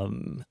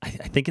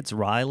 I think it's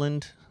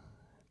Ryland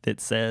that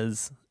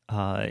says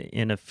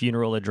in a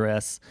funeral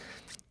address,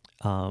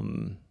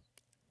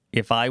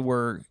 if I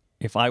were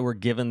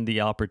given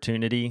the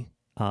opportunity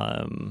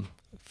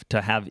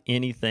to have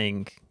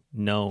anything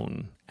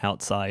known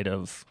outside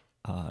of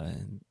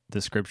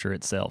the scripture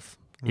itself,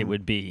 it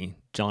would be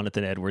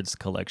Jonathan Edwards'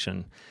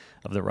 collection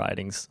of the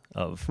writings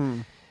of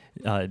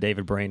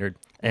David Brainerd.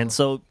 And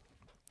so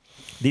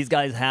these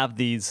guys have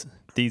these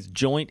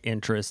joint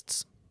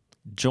interests,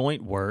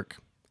 joint work,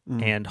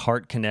 and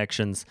heart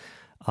connections.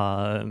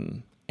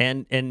 And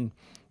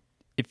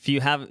if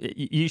you have,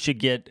 you should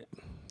get,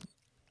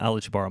 I'll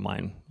let you borrow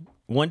mine.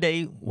 One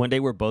day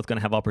we're both going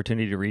to have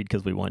opportunity to read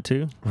because we want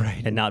to,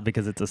 Right. and not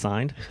because it's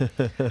assigned.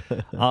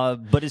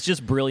 But it's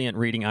just brilliant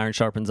reading Iron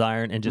Sharpens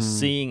Iron and just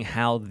seeing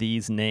how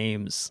these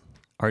names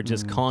are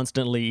just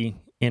constantly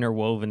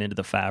interwoven into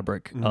the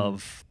fabric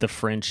of the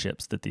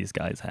friendships that these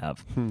guys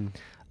have.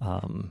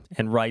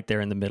 And right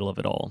there in the middle of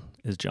it all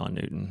is John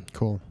Newton.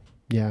 Cool.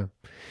 Yeah.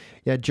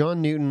 Yeah.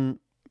 John Newton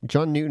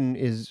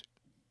is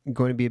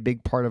going to be a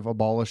big part of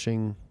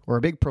abolishing, or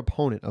a big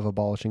proponent of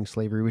abolishing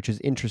slavery, which is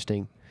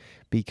interesting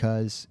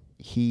because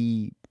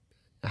he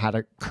had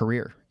a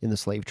career in the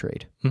slave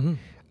trade.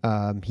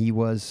 He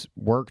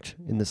worked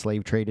in the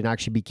slave trade and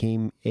actually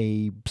became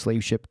a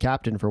slave ship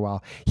captain for a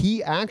while.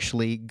 He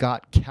actually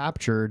got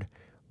captured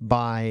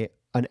by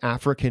an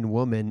African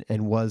woman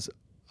and was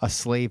a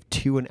slave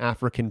to an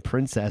African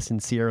princess in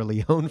Sierra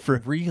Leone for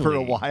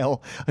a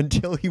while,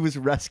 until he was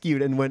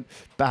rescued and went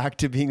back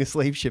to being a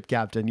slave ship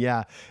captain.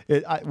 Yeah,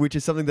 which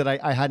is something that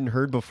I hadn't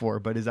heard before,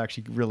 but is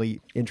actually really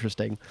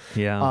interesting.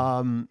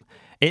 Yeah.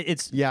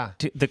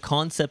 The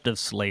concept of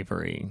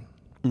slavery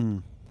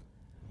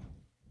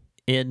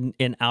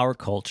in our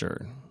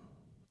culture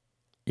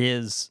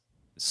is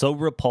so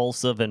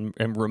repulsive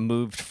and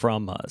removed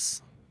from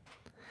us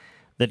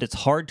that it's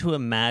hard to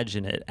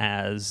imagine it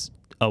as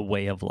a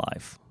way of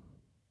life,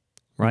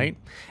 right?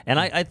 And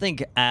I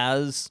think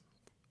as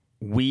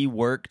we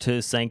work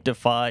to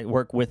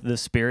work with the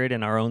Spirit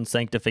in our own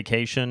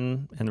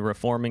sanctification and the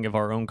reforming of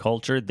our own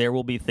culture, there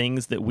will be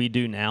things that we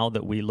do now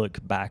that we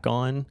look back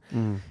on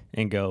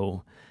and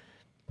go,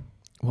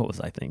 what was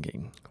I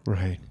thinking?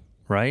 Right.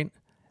 Right?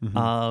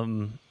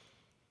 And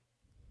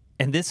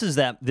this is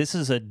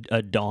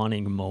a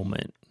dawning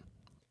moment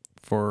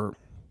for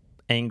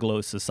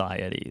Anglo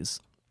societies,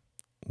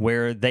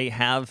 where they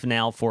have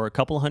now for a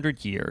couple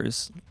hundred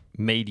years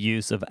made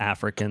use of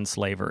African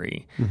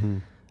slavery.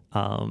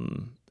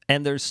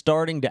 And they're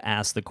starting to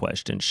ask the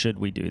question, should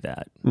we do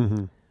that?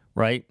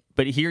 Right?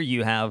 But here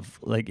you have,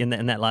 like in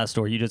that last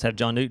story, you just have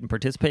John Newton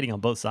participating on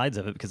both sides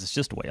of it because it's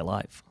just a way of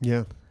life.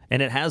 Yeah.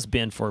 And it has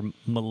been for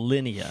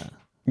millennia.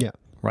 Yeah.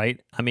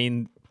 Right? I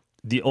mean,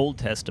 the Old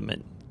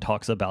Testament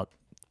talks about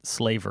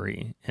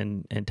slavery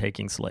and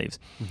taking slaves.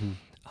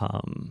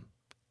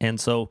 And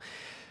so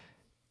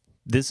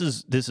this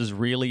is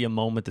really a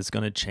moment that's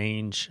going to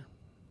change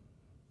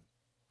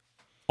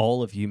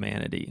all of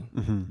humanity.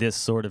 This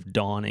sort of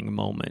dawning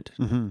moment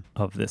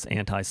of this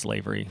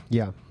anti-slavery.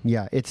 Yeah.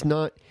 Yeah. It's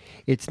a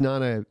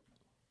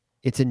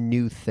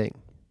new thing.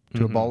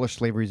 To abolish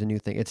slavery is a new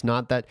thing. It's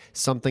not that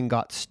something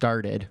got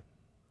started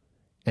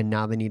and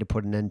now they need to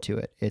put an end to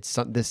it. It's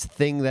this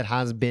thing that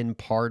has been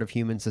part of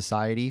human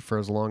society for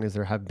as long as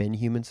there have been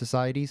human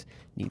societies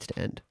needs to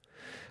end.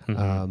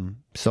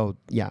 So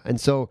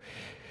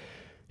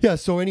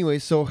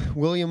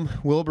William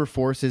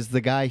Wilberforce is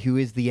the guy who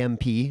is the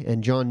MP,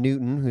 and John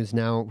Newton,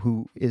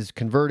 who is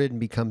converted and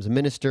becomes a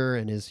minister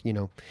and is,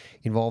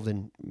 involved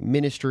in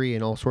ministry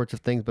and all sorts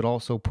of things, but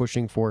also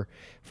pushing for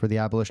the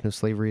abolition of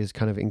slavery, is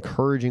kind of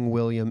encouraging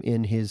William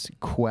in his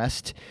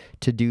quest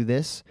to do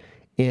this.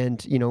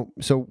 And,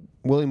 so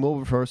William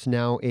Wilberforce,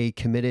 now a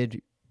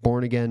committed,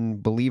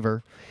 born-again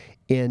believer,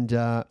 and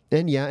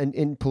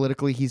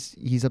politically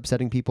he's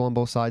upsetting people on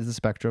both sides of the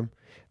spectrum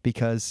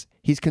because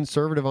he's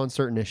conservative on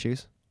certain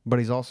issues, but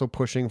he's also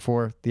pushing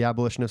for the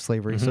abolition of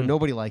slavery. So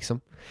nobody likes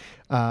him.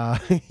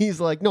 He's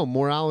like, no,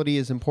 morality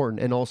is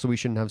important, and also we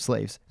shouldn't have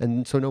slaves.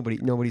 And so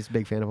nobody's a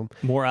big fan of him.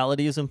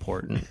 Morality is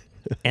important,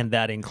 and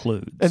that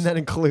includes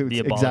the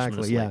abolishment exactly.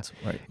 of slaves.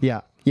 Yeah.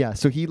 Right. Yeah.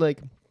 So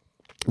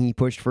he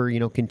pushed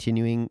for,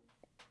 continuing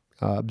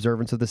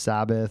observance of the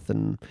Sabbath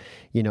and,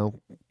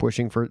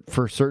 pushing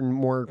for certain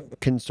more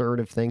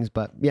conservative things.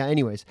 But yeah,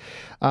 anyways.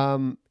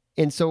 And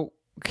so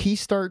he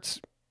starts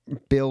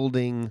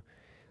building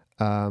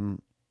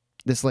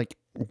this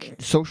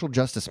social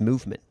justice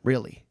movement,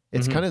 really.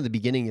 It's kind of the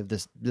beginning of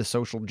this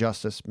social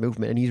justice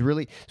movement. And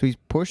he's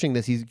pushing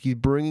this. He's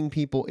bringing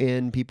people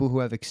in, people who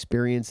have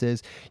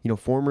experiences,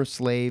 former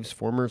slaves,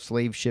 former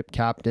slave ship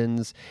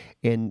captains,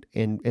 and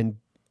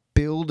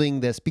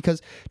building this,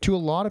 because to a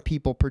lot of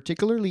people,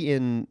 particularly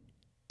in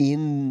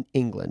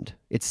England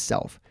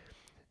itself,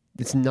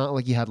 it's not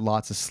like you had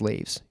lots of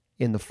slaves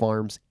in the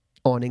farms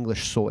on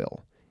English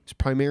soil. it's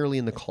primarily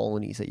in the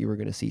colonies that you were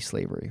going to see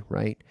slavery,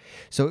 right?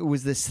 So it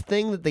was this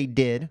thing that they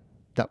did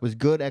that was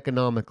good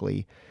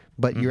economically,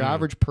 but your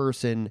average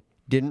person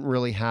didn't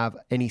really have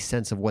any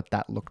sense of what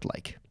that looked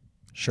like.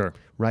 Sure.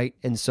 Right.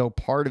 And so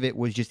part of it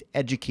was just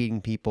educating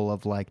people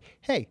of like,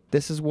 hey,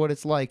 this is what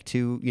it's like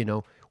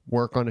to,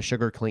 work on a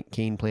sugar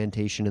cane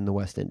plantation in the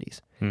West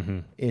Indies.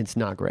 It's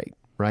not great.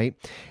 Right.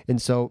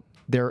 And so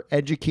they're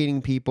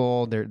educating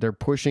people. They're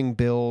pushing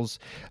bills.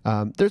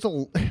 There's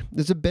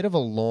a bit of a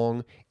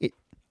long,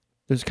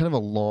 there's kind of a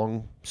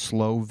long,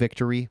 slow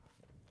victory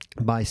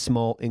by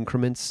small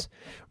increments.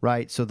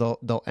 Right. So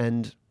they'll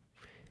end,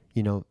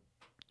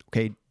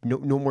 okay,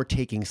 no more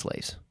taking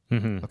slaves.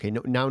 Okay,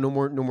 no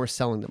more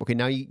selling them. Okay,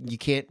 now you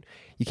can't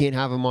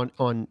have them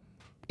on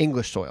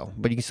English soil,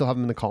 but you can still have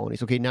them in the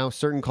colonies. Okay, now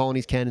certain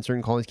colonies can and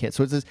certain colonies can't.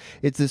 So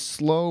it's this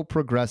slow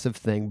progressive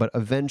thing, but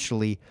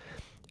eventually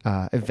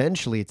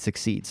it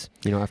succeeds.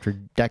 After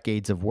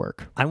decades of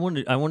work. I want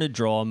to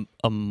draw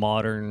a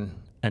modern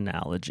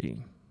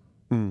analogy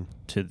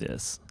to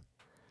this,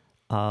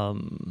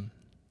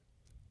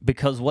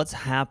 because what's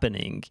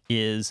happening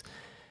is,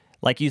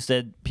 like you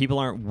said, people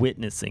aren't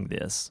witnessing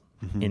this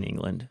in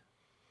England.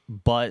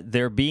 But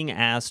they're being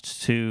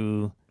asked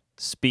to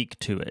speak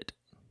to it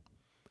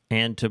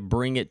and to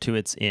bring it to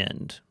its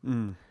end.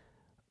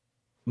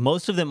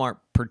 Most of them aren't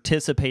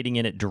participating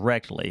in it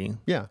directly.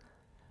 Yeah.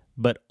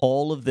 But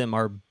all of them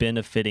are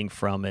benefiting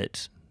from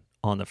it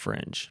on the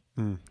fringe.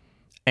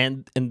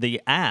 And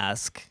the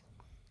ask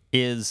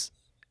is,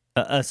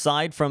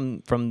 aside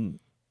from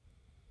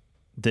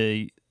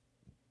the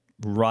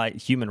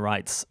human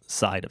rights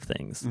side of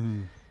things,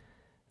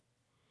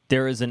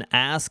 there is an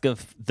ask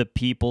of the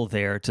people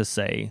there to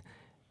say,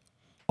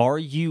 are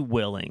you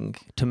willing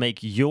to make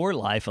your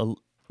life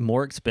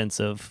more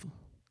expensive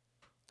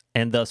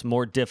and thus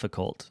more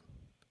difficult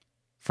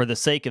for the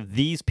sake of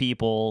these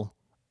people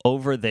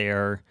over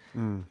there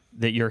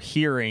that you're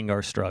hearing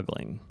are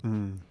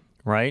struggling,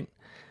 right?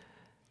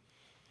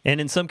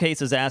 And in some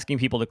cases, asking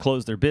people to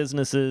close their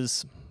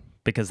businesses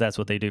because that's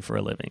what they do for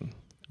a living,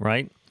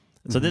 right?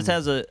 So this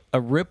has a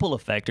ripple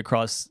effect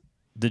across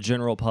the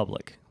general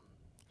public.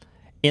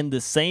 In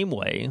the same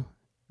way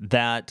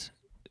that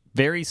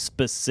very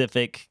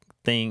specific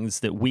things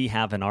that we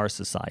have in our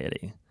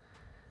society,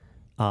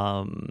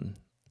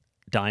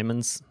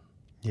 diamonds,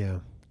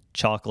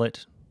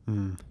 chocolate,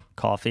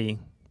 coffee,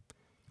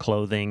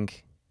 clothing,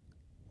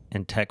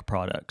 and tech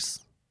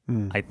products,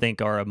 I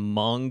think are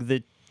among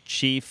the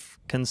chief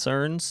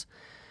concerns,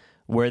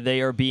 where they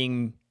are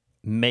being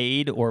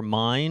made or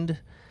mined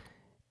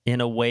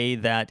in a way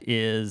that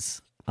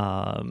is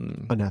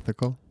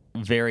unethical,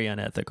 very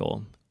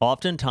unethical.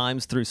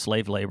 Oftentimes through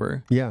slave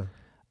labor,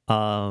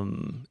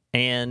 and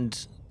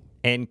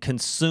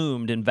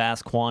consumed in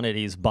vast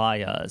quantities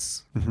by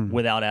us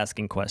without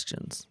asking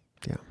questions,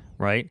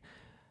 right?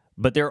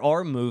 But there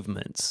are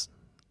movements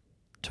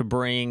to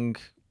bring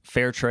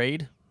fair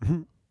trade,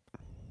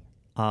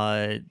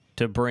 to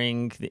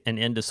bring an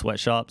end to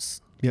sweatshops,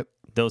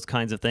 those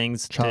kinds of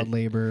things, child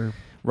labor,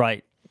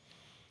 right?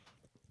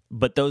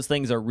 But those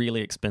things are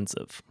really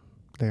expensive.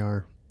 They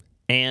are.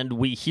 And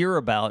we hear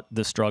about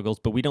the struggles,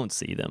 but we don't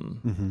see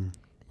them,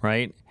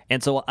 right?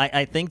 And so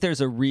I think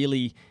there's a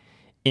really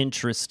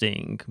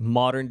interesting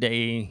modern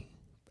day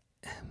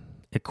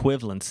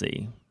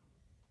equivalency.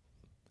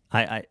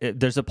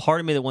 There's a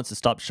part of me that wants to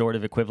stop short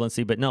of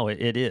equivalency, but no,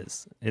 it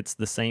is. It's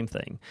the same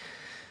thing.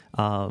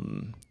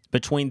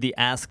 Between the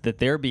ask that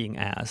they're being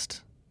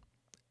asked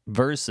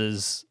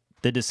versus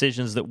the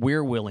decisions that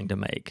we're willing to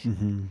make.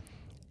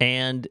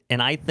 And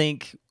I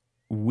think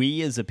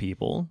we as a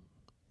people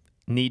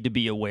need to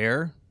be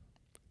aware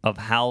of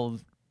how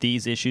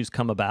these issues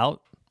come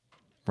about,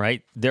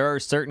 right? There are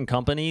certain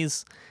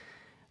companies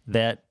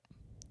that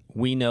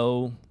we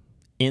know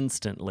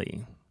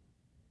instantly,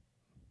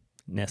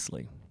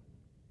 Nestle,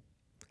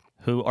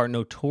 who are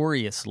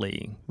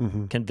notoriously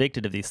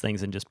convicted of these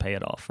things and just pay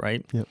it off,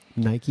 right? Yep.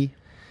 Nike.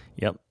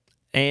 Yep.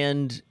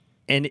 And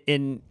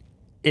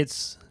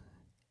it's,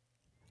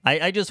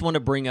 I just want to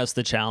bring us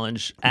the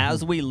challenge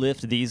as we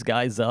lift these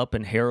guys up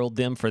and herald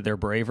them for their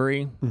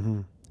bravery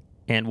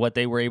and what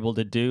they were able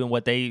to do and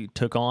what they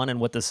took on and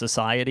what the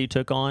society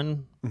took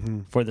on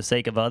for the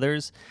sake of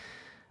others.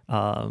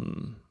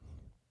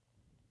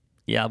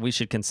 Yeah, we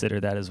should consider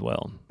that as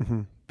well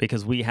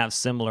because we have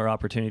similar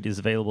opportunities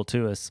available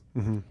to us.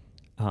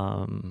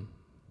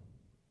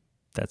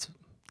 That's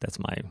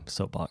my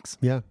soapbox.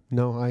 Yeah,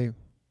 no,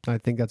 I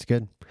think that's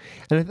good.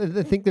 And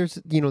I think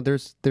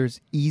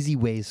there's easy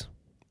ways,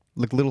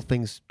 like little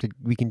things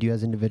we can do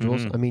as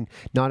individuals. I mean,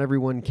 not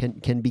everyone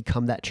can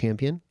become that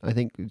champion. I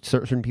think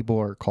certain people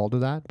are called to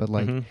that, but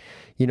like,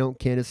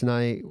 Candace and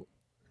I,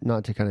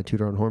 not to kind of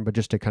toot our own horn, but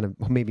just to kind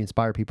of maybe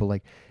inspire people,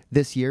 like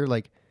this year,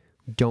 like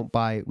we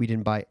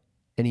didn't buy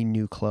any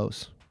new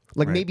clothes.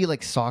 Like maybe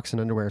like socks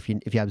and underwear if you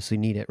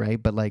absolutely need it,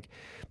 right? But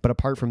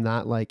apart from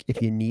that, like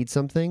if you need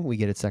something, we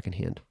get it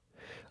secondhand.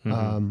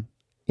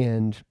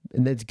 And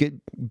that's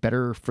good,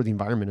 better for the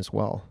environment as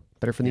well.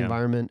 better for the Yeah.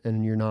 environment,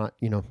 and you're not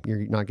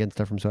getting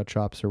stuff from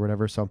sweatshops or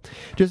whatever. So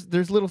just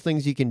there's little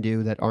things you can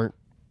do that aren't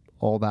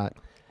all that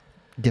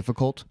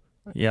difficult.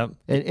 Yep.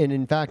 And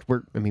in fact,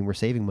 we're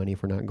saving money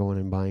if we're not going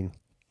and buying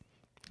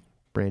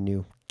brand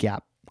new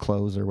Gap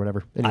clothes or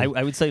whatever. Anyway.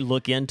 I would say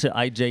look into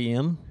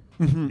IJM,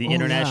 the Oh,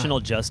 International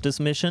Justice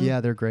Mission.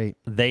 Yeah, they're great.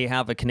 They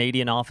have a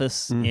Canadian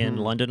office in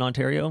London,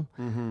 Ontario,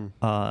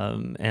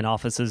 and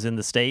offices in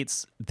the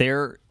States.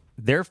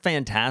 They're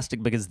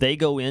fantastic because they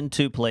go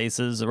into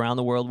places around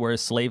the world where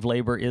slave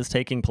labor is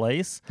taking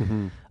place,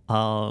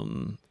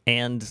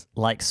 and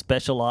like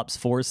special ops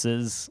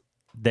forces,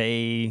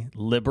 they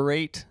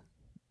liberate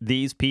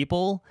these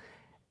people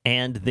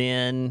and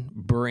then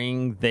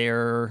bring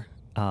their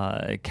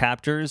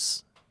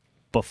captors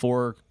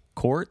before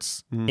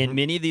courts. In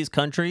many of these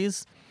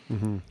countries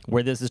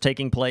where this is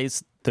taking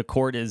place, the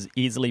court is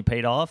easily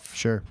paid off.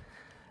 Sure.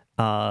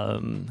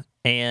 And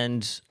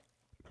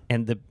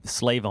the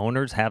slave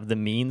owners have the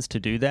means to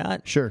do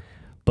that. Sure.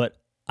 But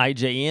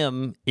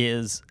IJM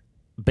is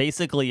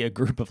basically a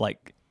group of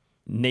like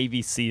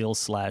Navy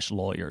SEALs /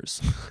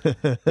 lawyers.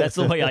 That's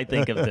the way I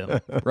think of them,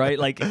 right?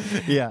 Like,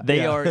 Yeah,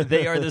 they yeah. are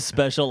the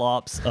special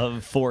ops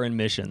of foreign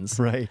missions,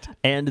 Right.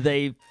 and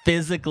they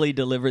physically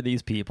deliver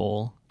these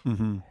people.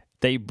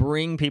 They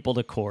bring people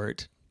to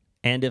court,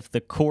 and if the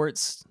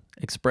courts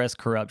express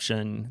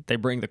corruption, they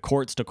bring the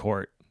courts to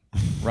court,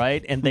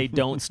 right? And they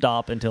don't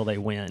stop until they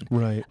win.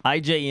 Right.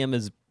 IJM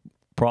is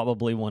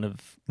probably one of,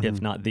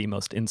 if not the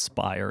most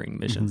inspiring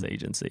missions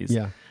agencies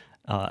Yeah.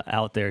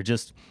 out there.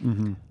 Just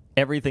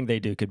everything they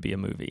do could be a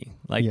movie.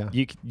 Like Yeah.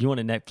 you want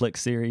a Netflix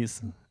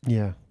series?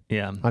 Yeah.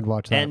 Yeah, I'd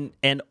watch that.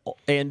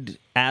 And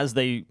as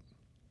they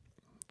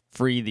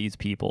free these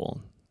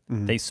people,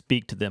 they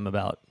speak to them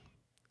about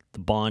the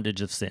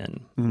bondage of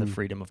sin and the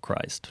freedom of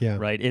Christ. Yeah.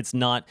 Right. It's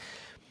not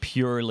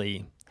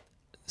purely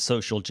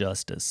social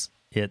justice.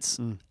 It's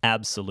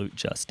absolute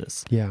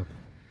justice. Yeah.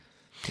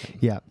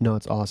 Yeah. No,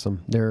 it's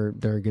awesome. They're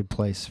a good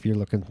place if you're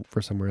looking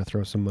for somewhere to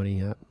throw some money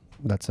at.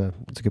 It's a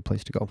good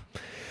place to go.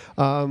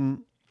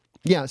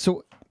 Yeah.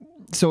 So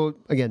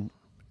again,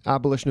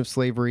 abolition of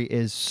slavery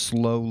is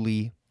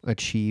slowly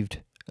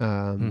achieved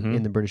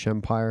in the British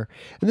Empire,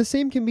 and the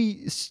same can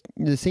be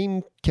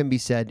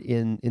said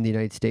in the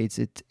United States.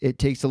 It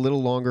takes a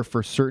little longer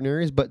for certain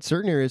areas, but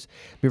certain areas,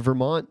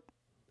 Vermont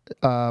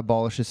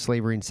abolishes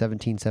slavery in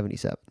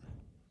 1777.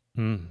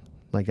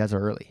 Like that's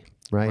early,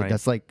 right? Right.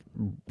 That's like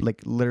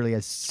literally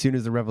as soon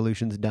as the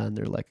revolution's done,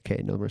 they're like,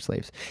 okay, no more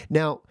slaves.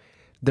 Now,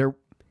 they're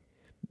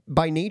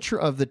by nature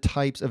of the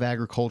types of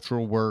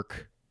agricultural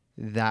work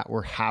that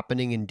were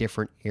happening in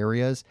different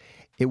areas,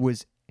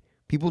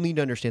 people need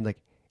to understand, like,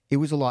 it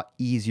was a lot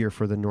easier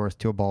for the North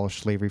to abolish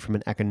slavery from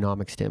an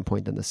economic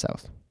standpoint than the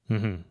South.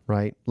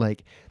 Right?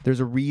 Like, there's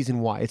a reason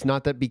why. It's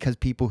not that because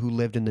people who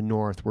lived in the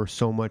North were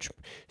so much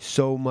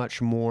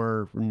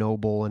more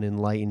noble and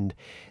enlightened,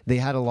 they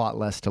had a lot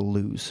less to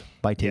lose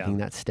by taking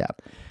that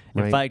step.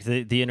 Right? In fact,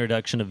 the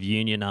introduction of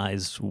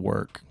unionized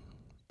work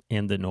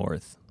in the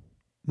North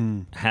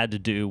had to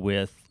do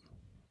with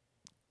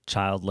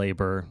child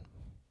labor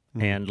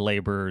and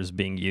laborers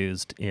being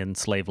used in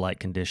slave-like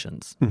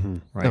conditions.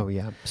 Right? Oh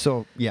yeah.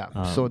 So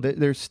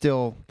there's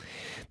still,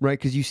 right?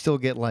 Because you still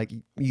get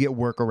you get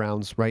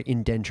workarounds, right?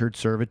 Indentured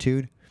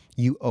servitude.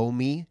 You owe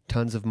me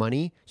tons of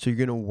money, so you're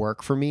going to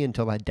work for me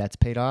until that debt's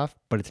paid off,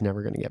 but it's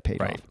never going to get paid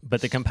Right. off.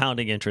 But the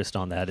compounding interest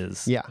on that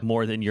is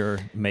more than you're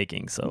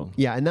making. So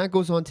Yeah, and that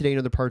goes on today in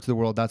other parts of the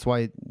world. That's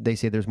why they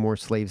say there's more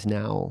slaves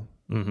now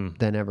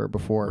than ever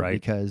before, Right.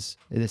 because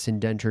this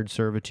indentured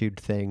servitude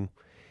thing,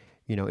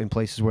 in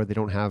places where they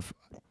don't have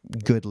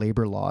good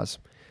labor laws,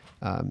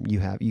 you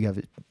have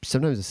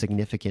sometimes a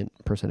significant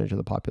percentage of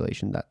the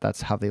population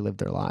that's how they live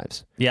their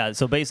lives. yeah,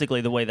 so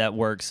basically the way that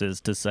works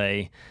is to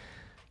say,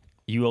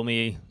 you owe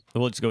me,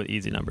 we'll just go with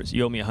easy numbers.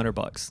 You owe me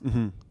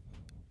 $100.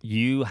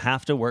 You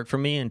have to work for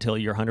me until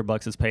your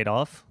 $100 is paid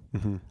off.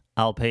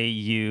 I'll pay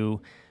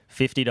you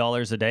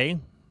 $50 a day.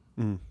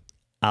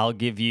 I'll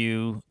give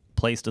you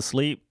place to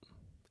sleep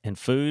and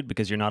food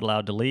because you're not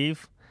allowed to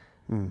leave.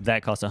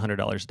 That costs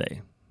 $100 a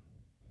day.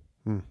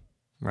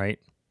 Right?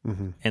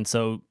 And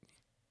so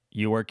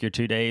you work your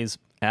 2 days,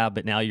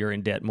 but now you're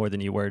in debt more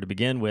than you were to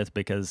begin with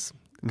because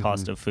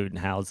cost of food and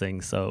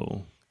housing.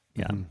 So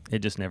it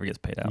just never gets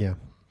paid out. Yeah.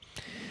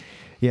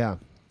 Yeah.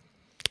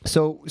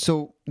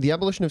 So the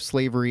abolition of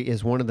slavery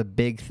is one of the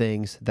big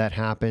things that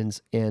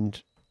happens,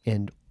 and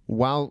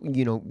while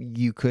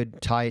you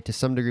could tie it to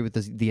some degree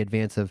with the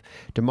advance of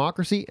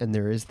democracy, and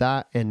there is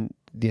that, and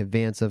the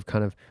advance of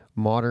kind of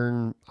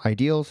modern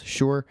ideals,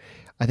 sure,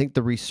 I think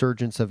the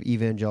resurgence of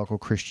evangelical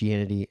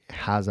Christianity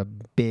has a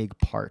big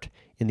part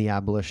in the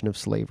abolition of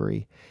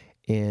slavery,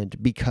 and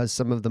because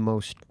some of the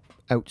most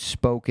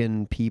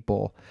outspoken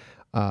people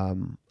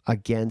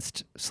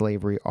against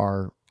slavery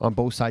are on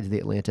both sides of the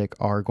Atlantic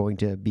are going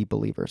to be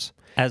believers,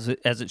 As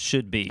it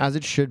should be. as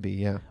it should be.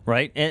 Yeah.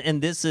 Right?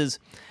 And this is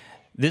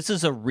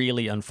a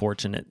really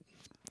unfortunate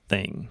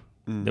thing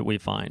that we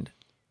find.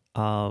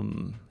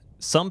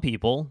 Some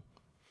people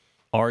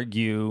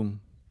argue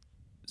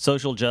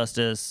social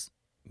justice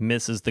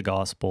misses the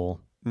gospel,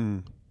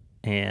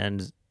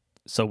 and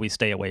so we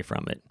stay away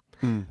from it.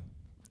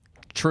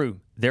 True.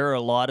 There are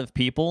a lot of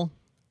people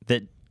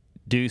that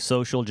do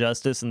social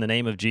justice in the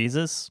name of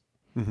Jesus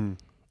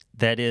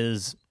that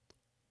is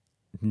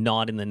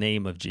not in the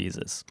name of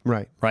Jesus.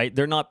 Right. Right?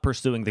 They're not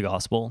pursuing the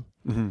gospel.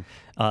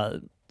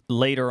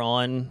 Later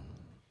on,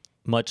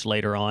 much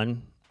later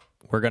on,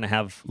 we're going to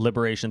have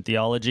liberation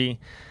theology,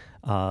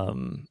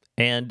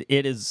 and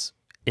it is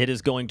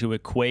going to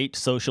equate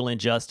social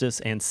injustice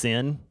and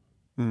sin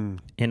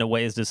in a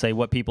way as to say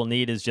what people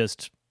need is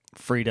just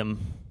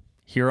freedom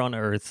here on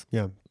earth,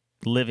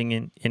 living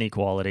in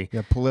inequality.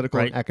 Yeah, political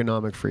right? and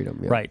economic freedom.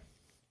 Yeah. Right.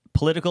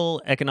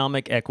 Political,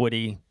 economic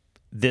equity,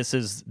 this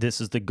is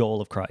the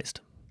goal of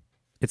Christ.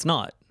 It's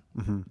not.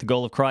 The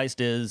goal of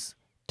Christ is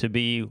to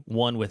be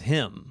one with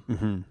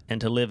him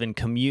and to live in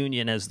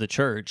communion as the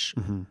church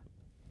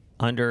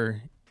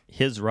under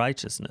his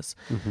righteousness.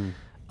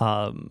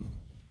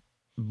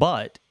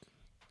 But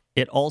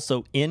it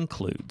also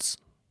includes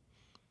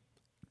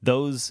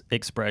those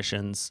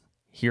expressions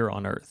here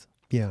on earth.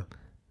 Yeah.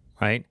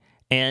 Right?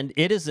 And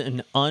it is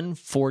an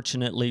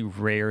unfortunately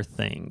rare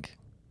thing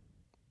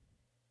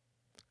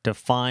to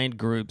find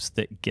groups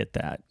that get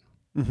that,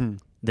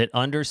 that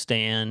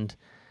understand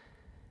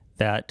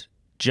that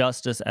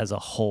justice as a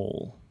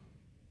whole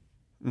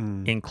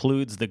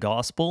includes the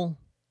gospel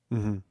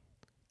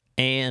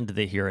and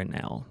the here and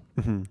now,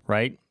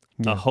 right?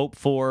 A hope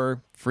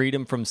for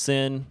freedom from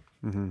sin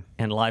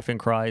and life in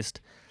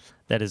Christ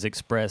that is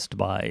expressed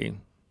by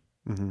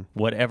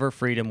whatever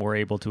freedom we're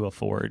able to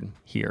afford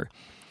here.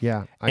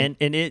 Yeah. And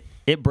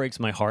it breaks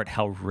my heart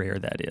how rare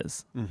that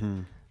is,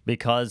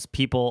 because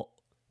people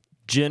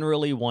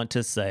generally want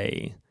to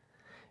say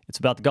it's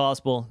about the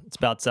gospel, it's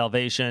about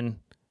salvation.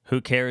 Who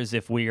cares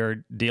if we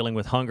are dealing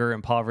with hunger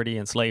and poverty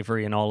and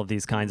slavery and all of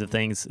these kinds of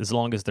things, as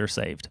long as they're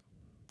saved?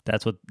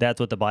 That's what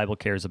the Bible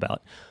cares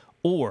about.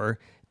 Or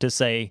to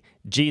say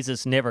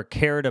Jesus never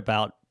cared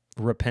about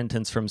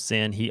repentance from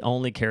sin; he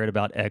only cared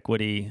about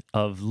equity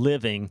of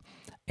living.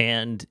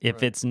 And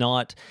if it's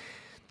not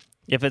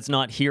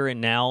here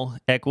and now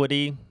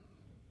equity,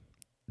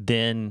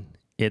 then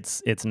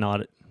it's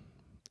not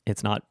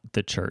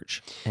the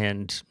church.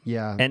 And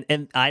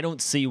and I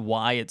don't see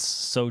why it's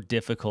so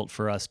difficult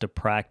for us to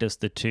practice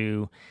the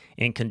two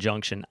in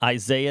conjunction.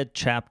 Isaiah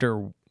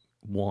chapter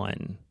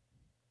 1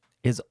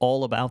 is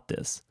all about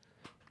this,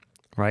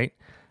 right?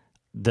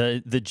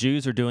 The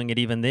Jews are doing it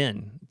even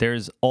then.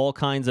 There's all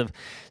kinds of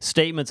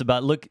statements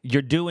about, look,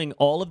 you're doing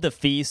all of the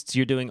feasts,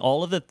 you're doing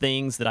all of the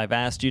things that I've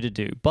asked you to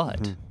do,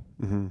 but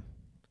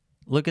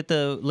look at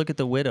the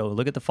widow,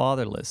 look at the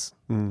fatherless.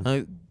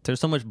 There's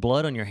so much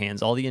blood on your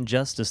hands, all the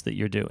injustice that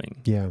you're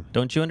doing. Yeah.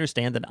 Don't you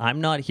understand that I'm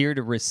not here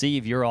to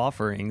receive your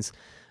offerings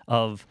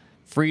of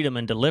freedom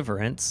and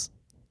deliverance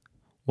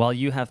while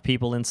you have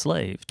people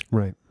enslaved?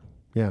 Right.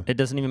 Yeah. It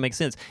doesn't even make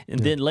sense. And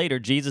then later,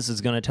 Jesus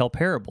is going to tell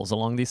parables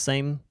along these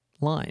same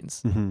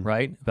lines,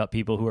 right? About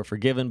people who are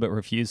forgiven but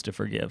refuse to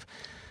forgive.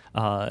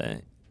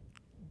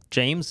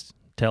 James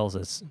tells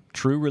us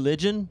true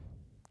religion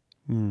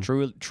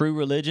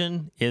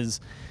is,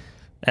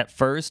 at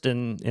first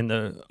in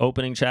the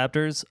opening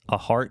chapters, a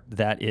heart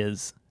that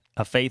is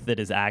a faith that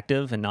is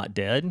active and not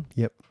dead.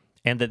 Yep.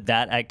 And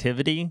that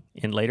activity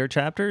in later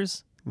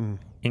chapters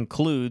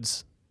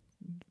includes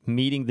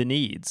meeting the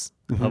needs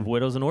of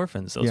widows and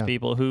orphans, those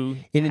people who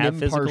in an have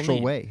physical impartial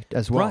need. way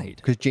as well, Right?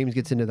 Because James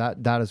gets into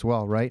that as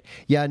well, right?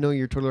 Yeah, no,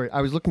 you're totally right.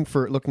 I was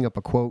looking up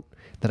a quote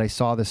that I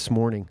saw this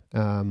morning.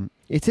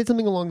 It said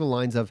something along the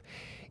lines of,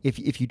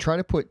 if you try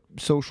to put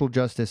social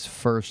justice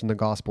first and the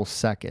gospel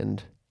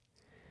second,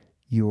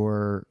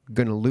 you're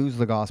going to lose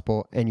the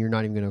gospel and you're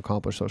not even going to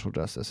accomplish social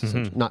justice,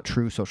 not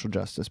true social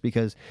justice,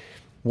 because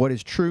what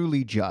is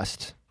truly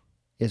just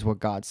is what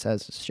God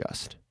says is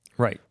just.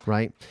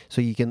 Right. So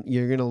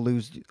you're going to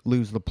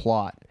lose the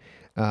plot,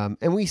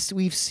 and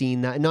we've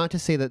seen that. Not to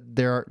say that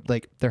there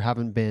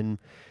haven't been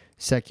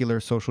secular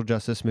social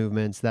justice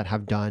movements that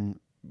have done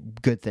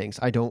good things.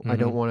 I don't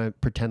want to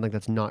pretend like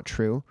that's not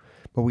true,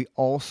 but we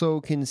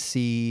also can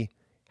see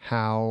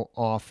how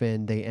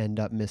often they end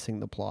up missing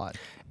the plot.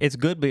 It's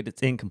good, but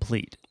it's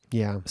incomplete.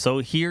 Yeah. So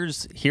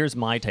here's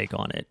my take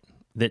on it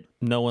that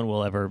no one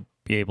will ever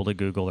be able to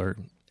Google or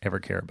ever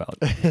care about.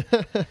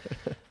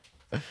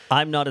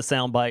 I'm not a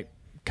soundbite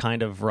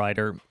kind of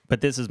writer, but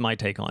this is my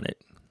take on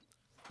it.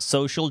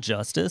 Social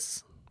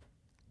justice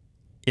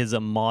is a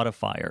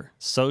modifier.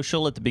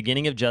 Social at the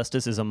beginning of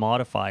justice is a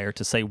modifier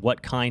to say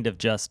what kind of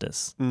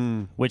justice,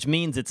 which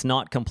means it's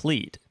not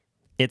complete.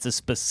 It's a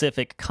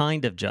specific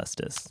kind of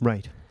justice.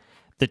 Right.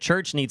 The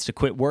church needs to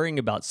quit worrying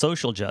about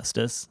social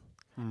justice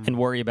and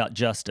worry about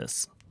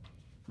justice.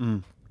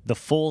 The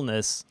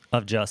fullness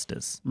of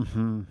justice,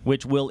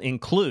 which will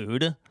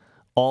include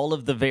all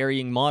of the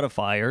varying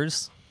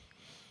modifiers: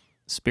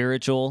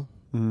 spiritual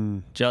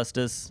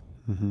justice,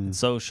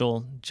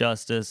 social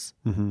justice,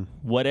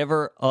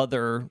 whatever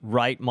other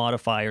right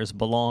modifiers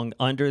belong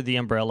under the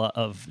umbrella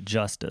of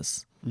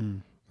justice,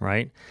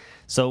 right?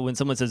 So when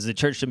someone says the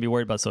church shouldn't be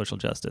worried about social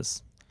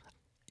justice,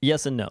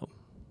 yes and no.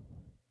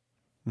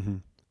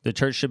 The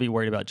church should be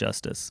worried about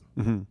justice.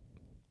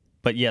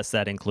 But yes,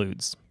 that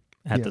includes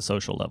at the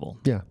social level.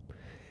 Yeah.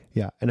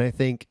 Yeah. And I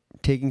think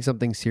taking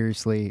something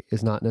seriously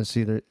is not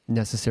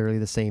necessarily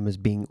the same as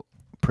being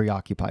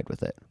preoccupied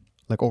with it,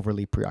 like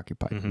overly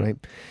preoccupied, right?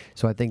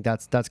 So I think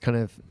that's kind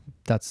of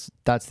that's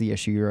the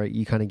issue, right?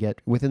 You kind of get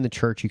within the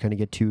church, you kind of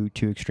get two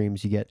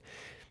extremes. You get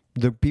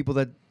the people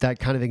that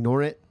kind of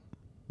ignore it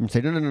and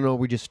say, no,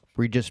 we just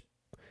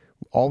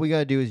all we got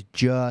to do is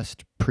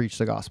just preach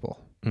the gospel.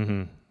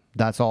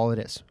 That's all it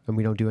is, and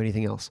we don't do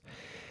anything else.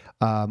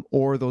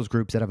 Or those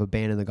groups that have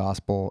abandoned the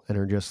gospel and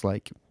are just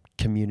like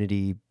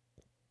community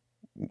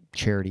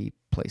charity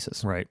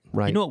places. Right.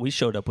 Right. You know what? We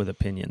showed up with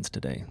opinions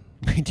today.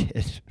 We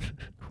did.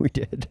 We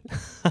did.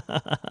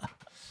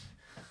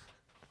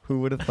 Who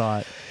would have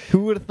thought?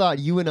 Who would have thought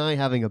you and I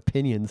having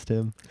opinions,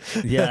 Tim?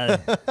 Yeah.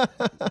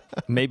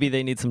 Maybe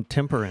they need some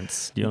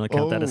temperance. Do you want to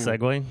count that a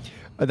segue?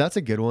 That's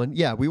a good one.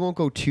 Yeah, we won't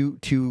go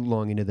too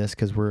long into this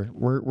because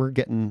we're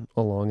getting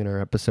along in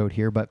our episode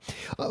here. But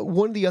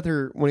one of the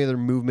other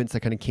movements that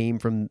kind of came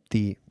from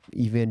the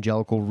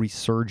evangelical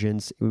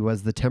resurgence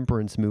was the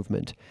temperance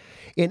movement,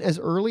 and as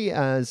early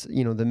as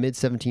the mid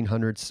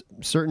 1700s,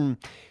 certain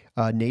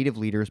native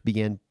leaders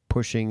began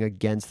pushing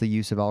against the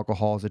use of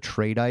alcohol as a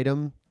trade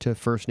item to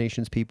First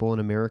Nations people in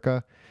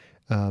America.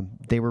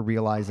 They were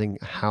realizing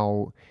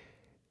how,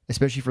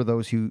 especially for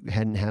those who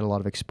hadn't had a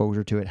lot of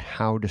exposure to it,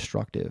 how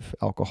destructive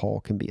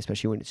alcohol can be,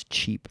 especially when it's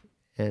cheap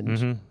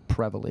and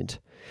prevalent.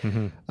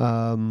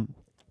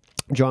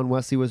 John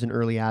Wesley was an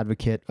early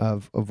advocate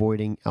of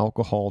avoiding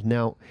alcohol.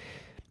 Now,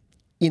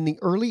 in the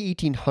early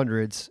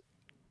 1800s,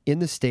 in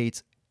the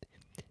States,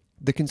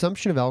 the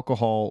consumption of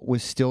alcohol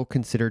was still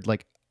considered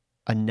like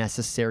a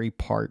necessary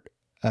part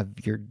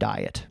of your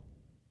diet,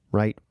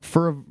 right?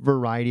 For a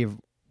variety of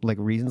like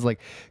reasons, like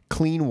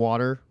clean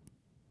water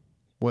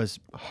was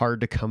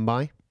hard to come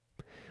by,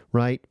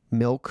 right?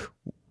 Milk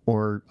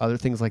or other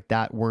things like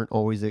that weren't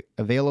always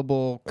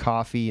available.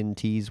 Coffee and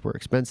teas were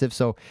expensive.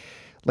 So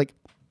like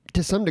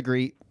to some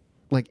degree,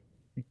 like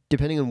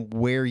depending on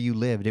where you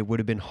lived, it would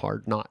have been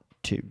hard not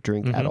to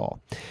drink at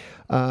all.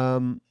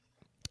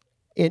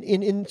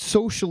 And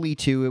socially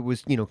too, it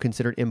was,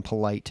 considered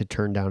impolite to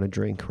turn down a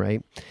drink,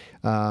 right?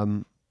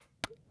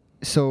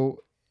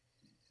 So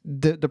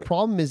the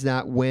problem is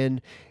that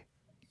when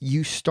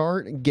you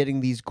start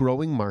getting these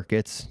growing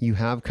markets, you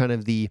have kind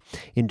of the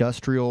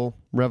industrial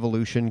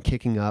revolution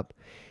kicking up,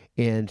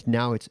 and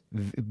now it's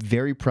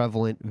very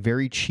prevalent,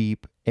 very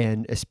cheap,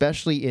 and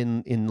especially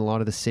in a lot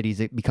of the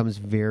cities, it becomes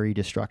very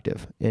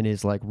destructive and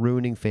is like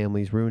ruining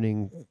families,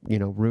 ruining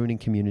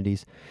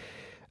communities.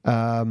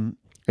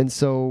 And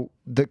so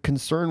the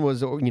concern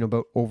was,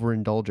 about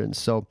overindulgence.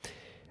 So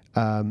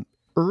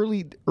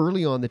early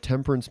on, the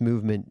temperance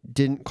movement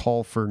didn't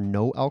call for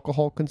no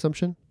alcohol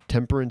consumption.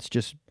 Temperance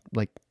just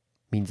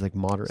means like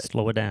moderate.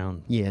 Slow it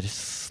down. Yeah, just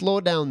slow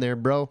it down there,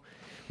 bro.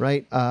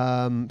 Right?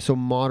 So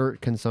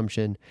moderate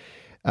consumption.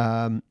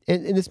 And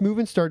this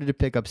movement started to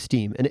pick up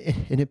steam. And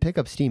it picked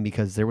up steam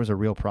because there was a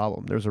real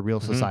problem. There was a real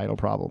societal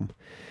problem.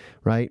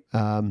 Right?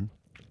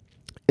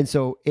 And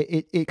so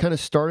it kind of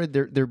started,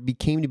 there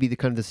became to be the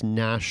kind of this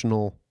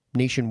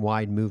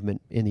nationwide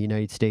movement in the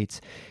United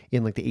States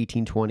in like the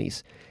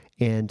 1820s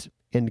and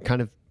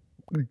kind of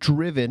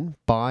driven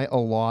by a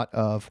lot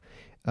of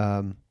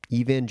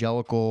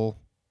evangelical,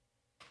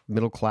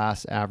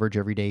 middle-class, average,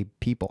 everyday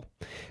people.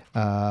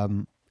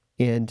 And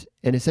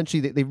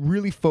essentially they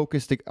really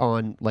focused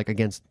on like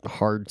against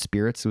hard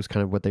spirits. It was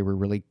kind of what they were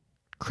really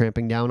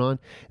cramping down on.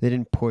 They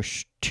didn't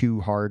push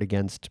too hard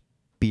against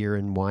beer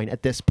and wine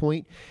at this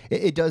point.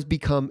 It does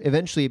become,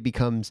 eventually it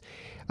becomes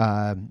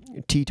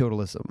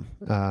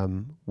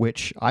teetotalism,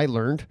 which I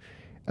learned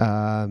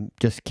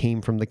just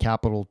came from the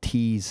capital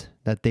T's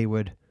that they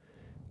would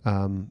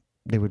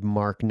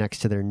mark next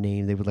to their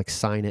name. They would like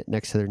sign it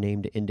next to their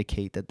name to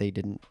indicate that they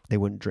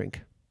wouldn't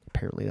drink.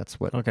 Apparently that's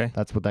what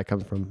that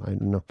comes from. I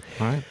don't know.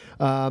 All right.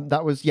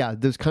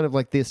 There's kind of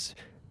like this,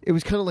 it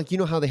was kind of like,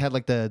 how they had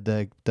like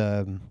the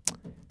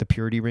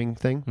purity ring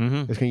thing.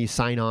 It was you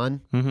sign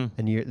on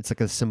and it's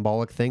like a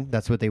symbolic thing.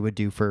 That's what they would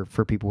do for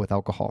people with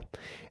alcohol.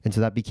 And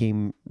so that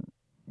became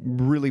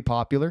really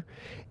popular.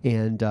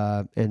 And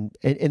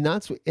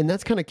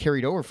that's kind of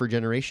carried over for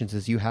generations,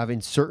 as you have in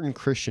certain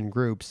Christian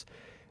groups,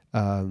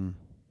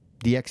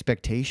 the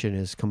expectation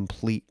is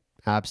complete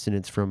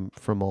abstinence from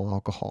all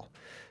alcohol.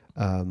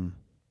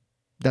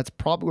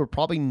 We're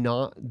probably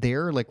not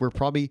there. Like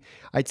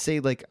I'd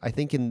say I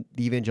think in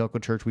the evangelical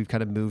church, we've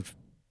kind of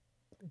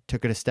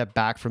took it a step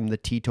back from the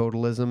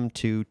teetotalism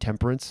to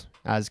temperance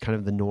as kind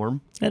of the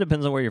norm. It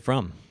depends on where you're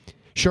from.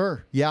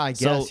 Sure. Yeah, I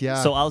guess.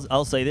 Yeah. So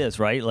I'll say this,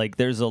 right? Like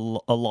there's a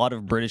lot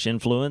of British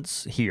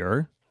influence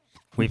here.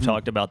 We've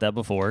talked about that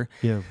before.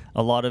 Yeah.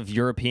 A lot of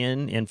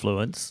European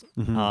influence.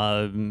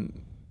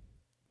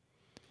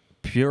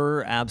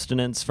 Pure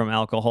abstinence from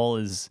alcohol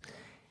is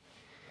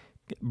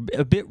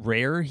a bit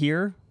rare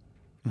here,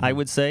 I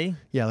would say.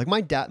 Yeah, like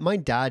my dad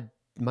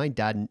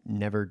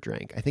never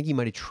drank. I think he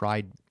might have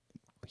tried.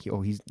 I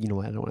don't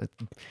want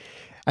to.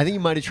 I think he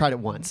might have tried it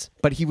once,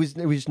 but it was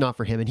just not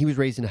for him, and he was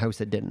raised in a house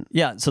that didn't.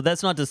 Yeah, so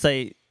that's not to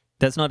say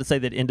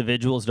that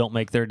individuals don't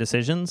make their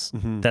decisions.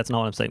 That's not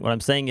what I'm saying. What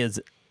I'm saying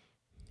is,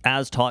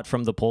 as taught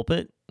from the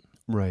pulpit,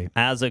 Right.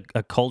 as a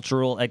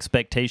cultural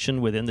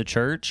expectation within the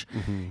church,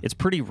 it's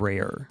pretty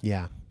rare,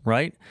 Yeah.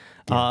 right?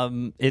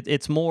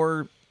 It's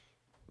more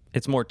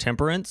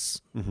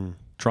temperance.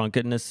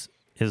 Drunkenness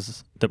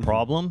is the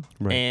problem,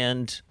 Right.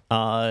 and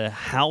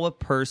how a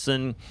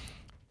person,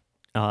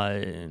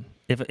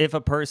 if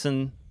a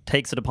person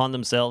takes it upon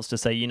themselves to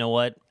say, you know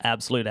what,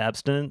 absolute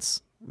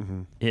abstinence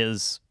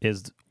is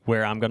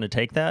where I'm going to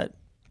take that,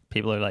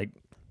 people are like,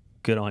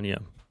 good on you,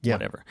 Yeah.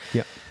 whatever.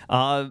 Yeah.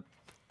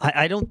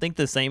 I don't think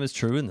the same is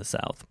true in the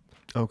South.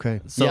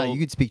 Okay. So- yeah, you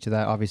could speak to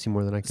that obviously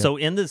more than I could. So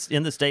in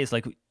the States,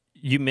 like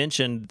you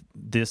mentioned,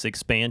 this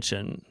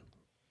expansion,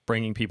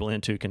 bringing people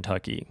into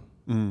Kentucky,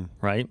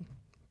 right?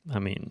 I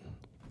mean,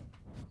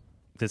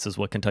 this is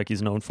what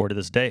Kentucky's known for to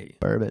this day,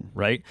 bourbon.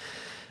 right?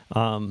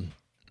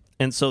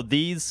 And so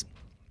these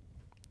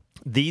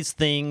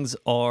things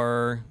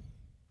are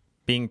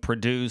being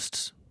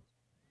produced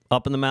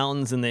up in the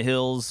mountains, in the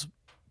hills,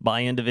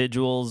 by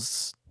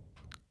individuals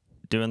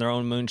doing their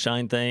own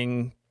moonshine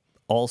thing,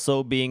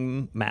 also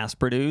being mass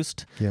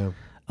produced. Yeah.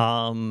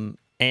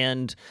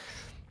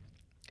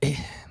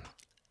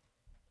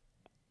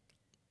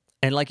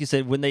 And like you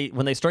said, when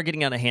they start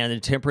getting out of hand,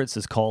 and temperance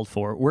is called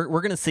for, we're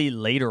going to see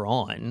later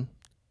on,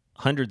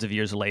 hundreds of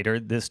years later,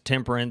 this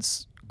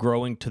temperance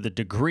growing to the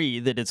degree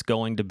that it's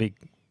going to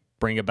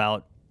bring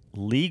about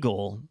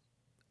legal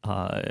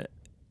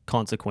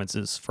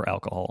consequences for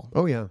alcohol.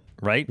 Oh yeah.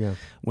 Right? Yeah.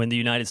 When the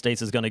United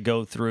States is going to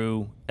go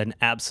through an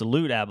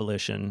absolute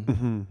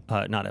abolition,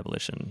 not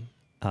abolition,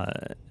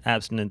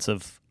 abstinence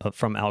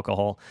from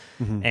alcohol,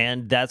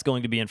 and that's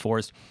going to be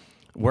enforced.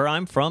 Where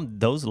I'm from,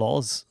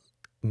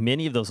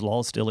 many of those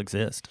laws still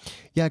exist.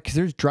 Yeah, because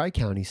there's dry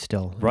counties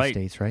still in the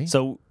States, right?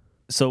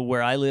 So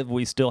where I live,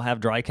 we still have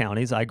dry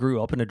counties. I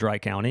grew up in a dry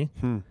county.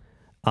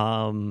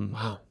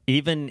 Wow.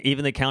 Even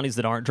the counties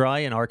that aren't dry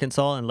in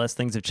Arkansas, unless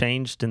things have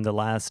changed in the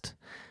last,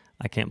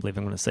 I can't believe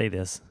I'm going to say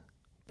this,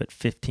 but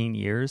 15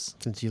 years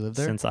Since you lived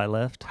there? since I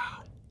left.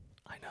 Wow.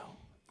 I know.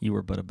 You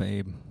were but a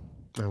babe.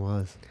 I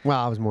was. Well,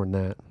 I was more than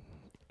that.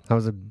 I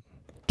was a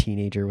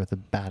teenager with a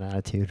bad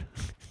attitude.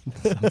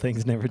 Some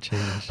things never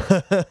change.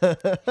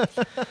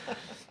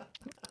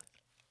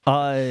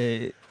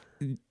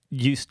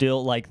 You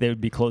still, like, they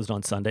would be closed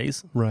on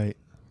Sundays, Right.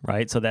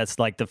 right? So that's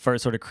like the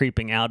first sort of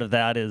creeping out of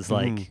that is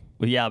like,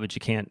 well, yeah, but you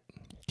can't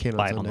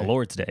buy it on the Sunday.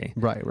 Lord's Day.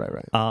 Right.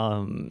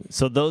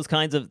 So those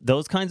kinds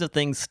of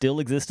things still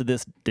exist to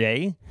this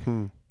day,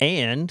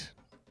 and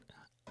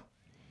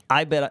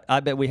I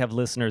bet we have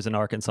listeners in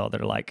Arkansas that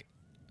are like,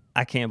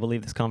 I can't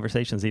believe this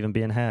conversation is even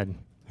being had.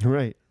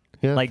 Right.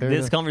 Yeah. Like fair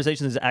this enough.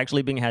 conversation is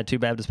actually being had. Two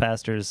Baptist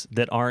pastors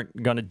that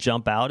aren't going to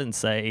jump out and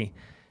say,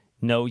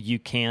 no, you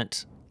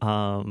can't.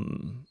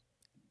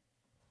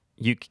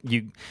 You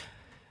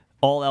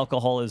all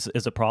alcohol is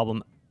a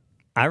problem.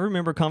 I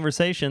remember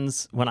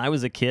conversations when I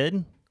was a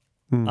kid.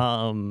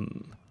 I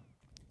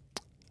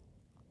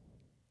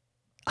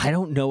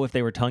don't know if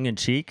they were tongue in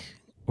cheek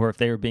or if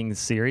they were being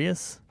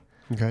serious.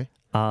 Okay.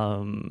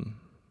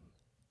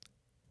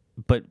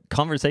 But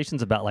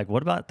conversations about, like,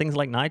 what about things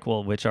like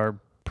NyQuil, which are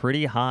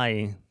pretty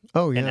high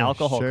Oh, yeah. in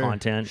alcohol sure,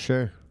 content,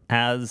 Sure.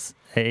 as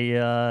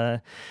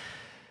a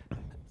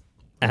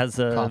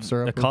Cough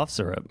syrup. a cough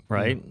syrup,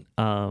 right?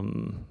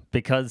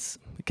 Because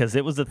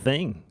it was a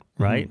thing,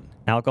 right?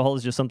 Alcohol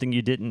is just something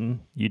you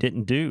didn't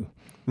do.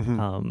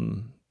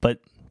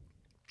 But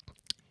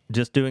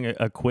just doing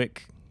a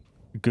quick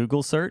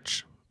Google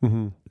search,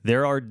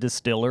 there are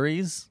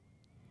distilleries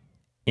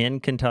in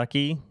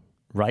Kentucky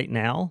right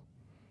now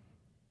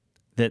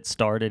that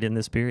started in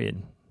this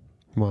period,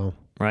 Wow.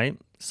 right?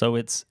 So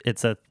it's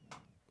a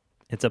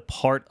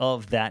part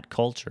of that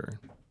culture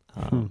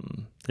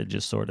that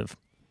just sort of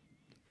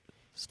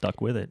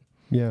stuck with it.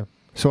 Yeah.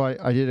 So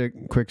I did a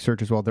quick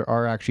search as well. There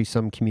are actually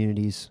some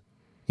communities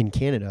in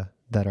Canada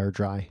that are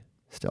dry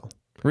still.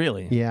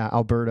 Really? Yeah,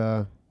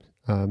 Alberta,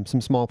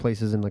 some small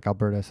places in like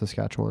Alberta,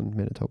 Saskatchewan,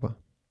 Manitoba.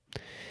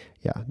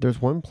 Yeah,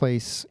 there's one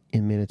place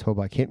in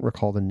Manitoba. I can't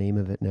recall the name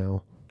of it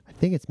now. I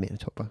think it's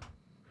Manitoba.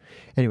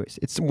 Anyways,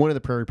 it's one of the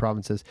prairie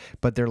provinces,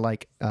 but they're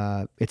like,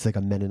 it's like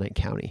a Mennonite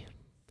county,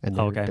 and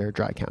they're a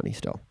dry county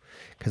still.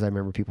 Because I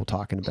remember people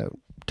talking about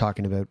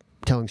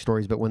telling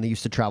stories about when they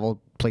used to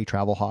play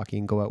travel hockey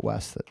and go out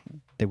west, that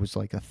there was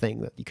like a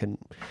thing that you couldn't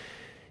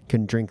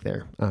drink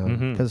there,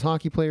 because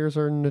hockey players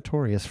are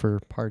notorious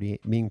for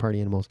being party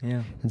animals.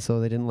 Yeah, and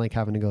so they didn't like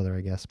having to go there,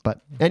 I guess.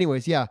 But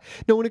anyways, yeah,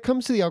 no. When it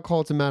comes to the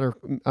alcohol, it's a matter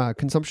of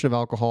consumption of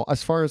alcohol.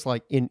 As far as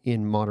like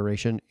in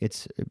moderation,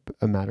 it's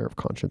a matter of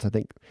conscience. I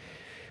think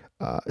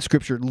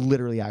Scripture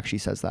literally actually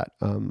says that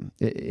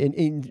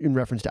in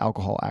reference to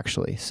alcohol,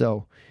 actually.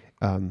 So.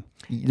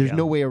 There's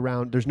no way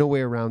around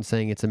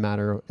saying it's a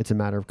matter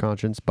of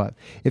conscience. But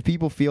if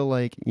people feel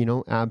like,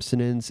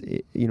 abstinence,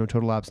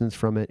 total abstinence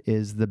from it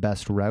is the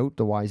best route,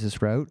 the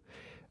wisest route,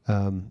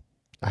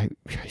 I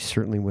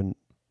certainly wouldn't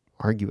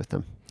argue with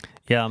them.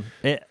 Yeah,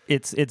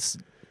 it's.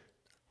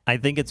 I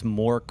think it's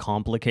more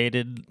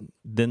complicated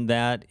than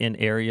that in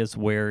areas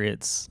where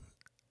it's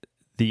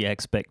the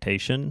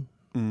expectation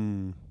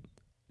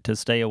to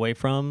stay away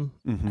from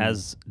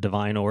as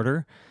divine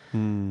order,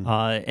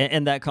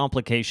 and that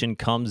complication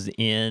comes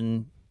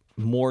in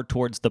more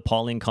towards the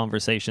Pauline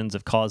conversations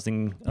of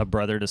causing a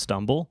brother to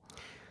stumble.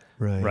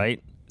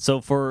 Right.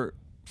 So for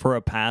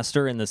a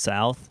pastor in the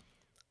South,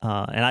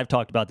 and I've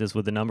talked about this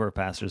with a number of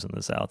pastors in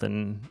the South,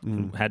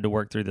 and had to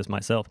work through this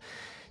myself,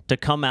 to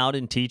come out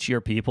and teach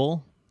your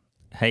people,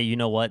 hey, you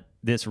know what?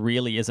 This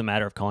really is a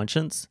matter of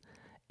conscience,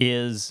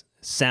 is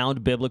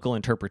sound biblical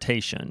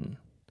interpretation.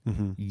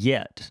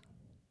 Yet,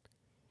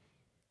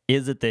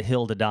 is it the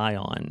hill to die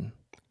on?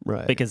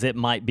 Right. Because it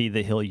might be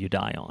the hill you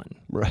die on.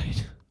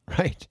 Right.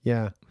 Right.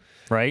 Yeah.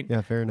 Right?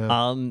 Yeah, fair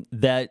enough.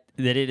 That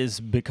it has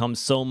become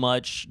so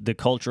much the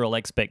cultural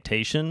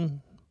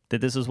expectation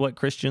that this is what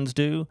Christians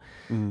do,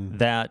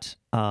 that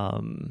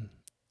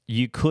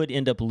you could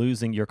end up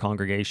losing your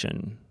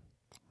congregation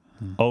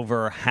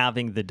over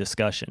having the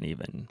discussion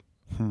even,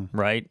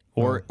 right?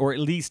 Or at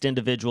least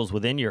individuals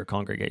within your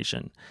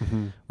congregation,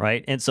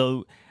 right? And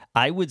so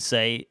I would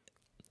say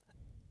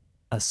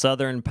a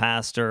Southern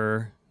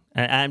pastor,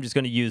 and I'm just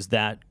going to use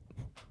that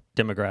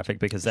demographic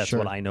because that's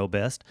what I know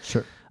best,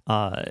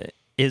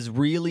 is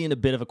really in a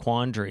bit of a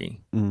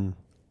quandary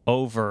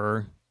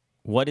over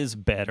what is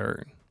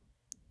better,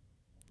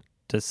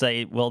 to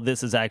say, well,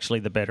 this is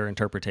actually the better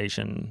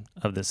interpretation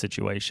of the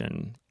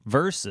situation,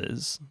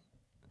 versus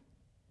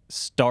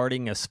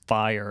starting a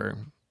fire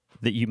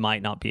that you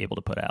might not be able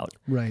to put out.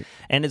 Right.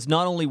 And it's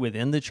not only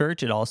within the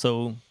church, it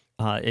also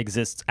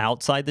exists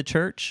outside the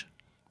church,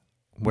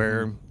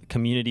 where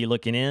community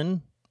looking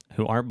in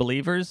who aren't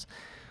believers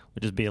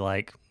would just be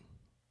like,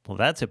 well,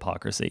 that's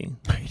hypocrisy.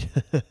 Right.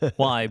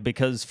 Why?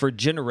 Because for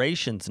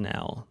generations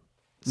now,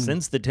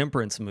 since the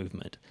temperance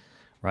movement,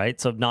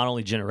 right? So not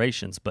only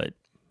generations, but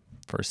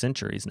for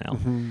centuries now,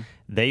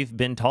 they've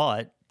been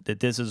taught that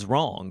this is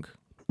wrong,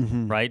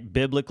 right?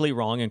 Biblically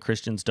wrong, and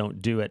Christians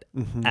don't do it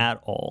at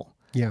all.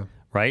 Yeah.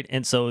 Right?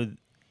 And so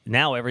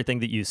now everything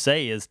that you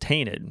say is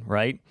tainted,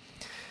 right?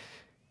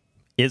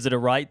 Is it a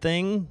right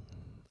thing?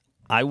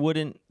 I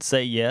wouldn't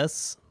say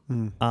yes.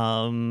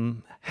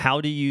 How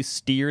do you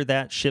steer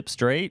that ship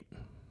straight?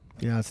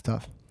 Yeah, it's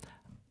tough.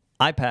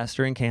 I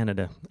pastor in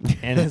Canada,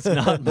 and it's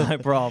not my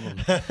problem.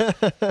 You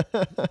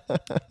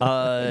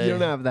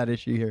don't have that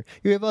issue here.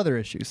 You have other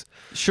issues.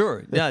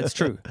 Sure, yeah, it's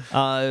true.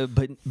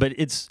 But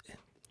it's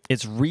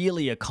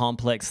really a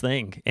complex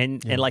thing,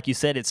 and like you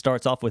said, it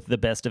starts off with the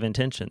best of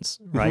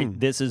intentions, right?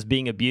 This is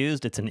being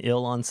abused. It's an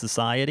ill on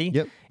society.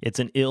 Yep. It's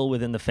an ill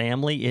within the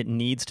family. It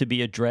needs to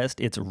be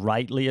addressed. It's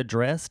rightly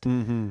addressed.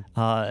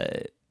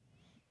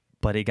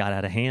 But it got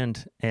out of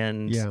hand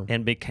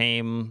and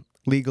became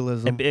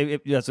legalism.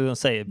 That's what I was going to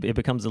say. It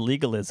becomes a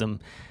legalism.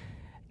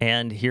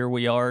 And here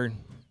we are,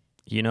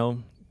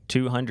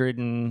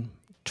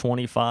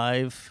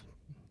 225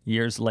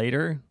 years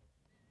later,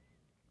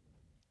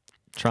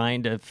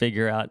 trying to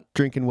figure out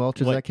Drinking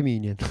Welch's at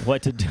communion.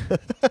 what to do.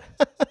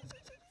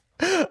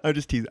 I'm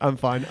just teasing. I'm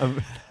fine.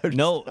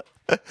 No,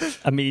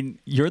 I mean,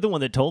 you're the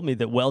one that told me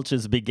that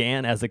Welch's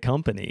began as a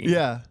company.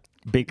 Yeah.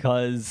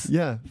 Because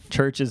Yeah.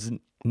 churches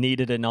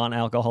needed a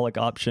non-alcoholic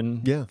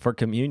option for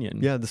communion.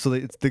 Yeah. So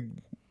it's the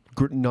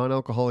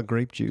non-alcoholic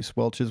grape juice.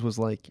 Welch's was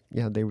like,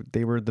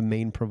 they were the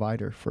main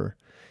provider for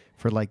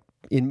like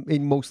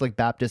in most like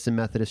Baptist and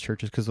Methodist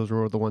churches, because those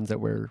were the ones that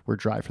were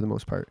dry for the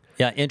most part.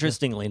 Yeah.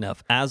 Interestingly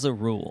enough, as a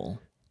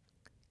rule,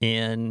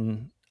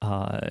 in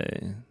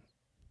the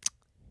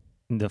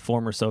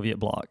former Soviet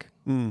bloc,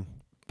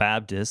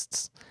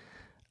 Baptists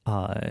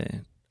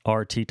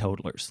are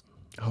teetotalers.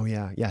 Oh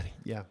yeah.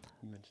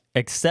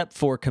 Except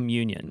for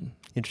communion.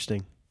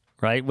 Interesting.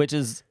 Right? Which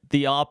is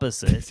the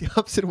opposite. It's the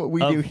opposite of what we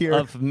do here.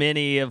 Of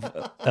many of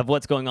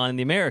what's going on in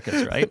the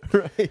Americas, right?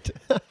 Right.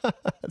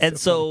 And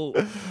so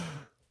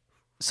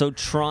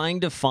trying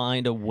to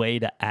find a way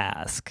to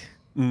ask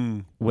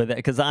with it,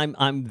 because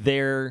I'm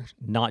there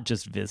not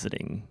just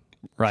visiting,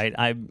 right?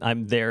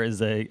 I'm there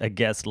as a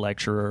guest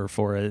lecturer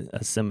for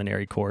a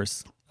seminary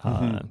course.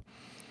 And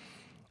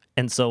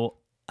so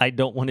I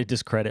don't want to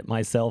discredit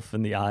myself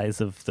in the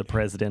eyes of the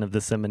president of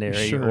the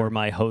seminary or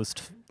my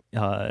host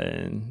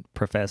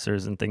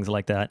professors and things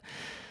like that.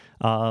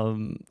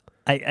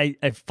 I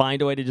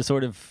find a way to just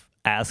sort of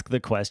ask the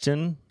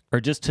question,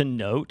 or just to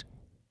note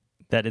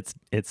that it's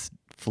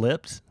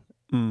flipped.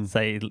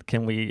 Say,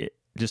 can we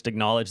just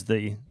acknowledge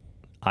the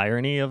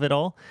irony of it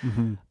all?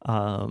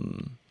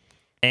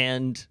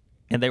 And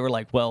they were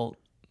like, well,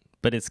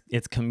 but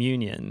it's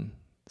communion,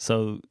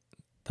 so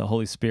the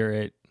Holy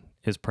Spirit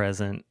is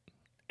present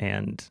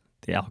and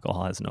the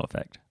alcohol has no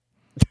effect.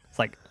 It's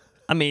like,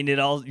 I mean,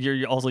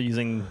 you're also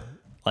using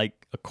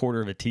like a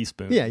quarter of a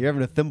teaspoon. Yeah, you're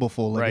having a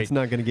thimbleful. Like, Right. It's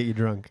not going to get you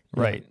drunk.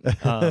 Right.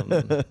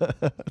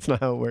 That's not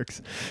how it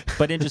works.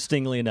 But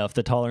interestingly enough,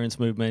 the tolerance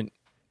movement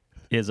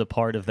is a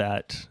part of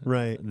that.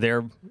 Right.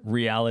 Their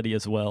reality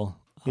as well.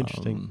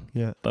 Interesting.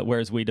 Yeah. But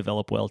whereas we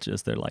develop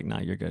Welch's, they're like, nah,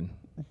 you're good.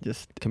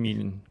 Just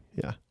Communion.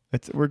 yeah.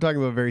 We're talking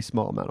about a very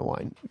small amount of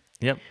wine.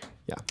 Yep.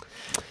 Yeah.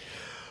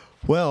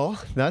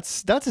 Well,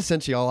 that's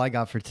essentially all I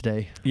got for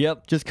today.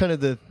 Yep. Just kind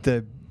of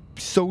the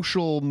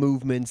social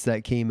movements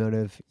that came out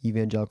of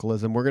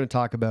evangelicalism. We're going to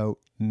talk about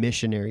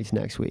missionaries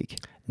next week.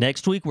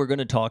 Next week, we're going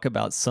to talk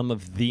about some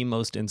of the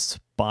most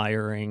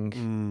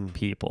inspiring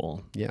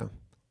people. Yeah.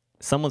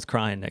 Someone's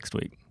crying next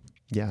week.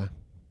 Yeah.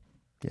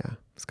 Yeah.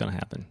 It's going to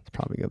happen. It's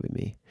probably going to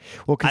be me.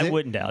 Well, I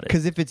wouldn't doubt it.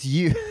 Because if it's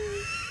you...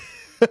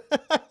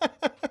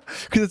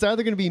 Because it's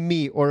either going to be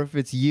me or if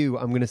it's you,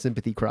 I'm going to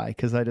sympathy cry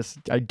because I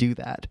do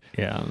that.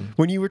 Yeah.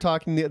 When you were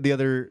talking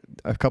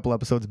a couple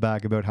episodes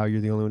back about how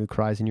you're the only one who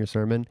cries in your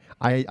sermon,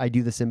 I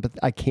do the sympathy.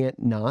 I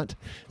can't not.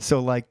 So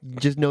like,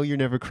 just know you're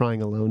never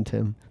crying alone,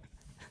 Tim.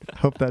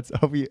 Hope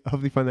you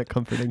find that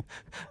comforting.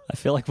 I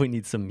feel like we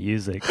need some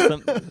music,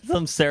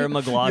 some Sarah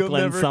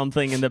McLachlan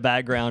something in the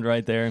background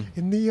right there.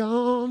 In the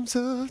arms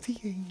of the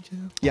angel.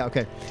 Yeah.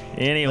 Okay.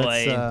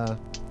 Anyway.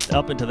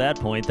 Up until that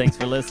point, thanks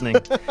for listening.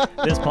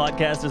 This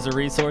podcast is a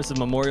resource of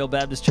Memorial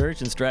Baptist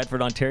Church in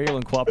Stratford, Ontario,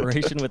 in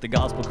cooperation with the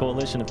Gospel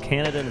Coalition of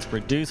Canada, and is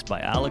produced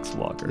by Alex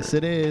Walker. Yes,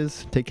 it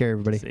is. Take care,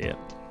 everybody. See ya.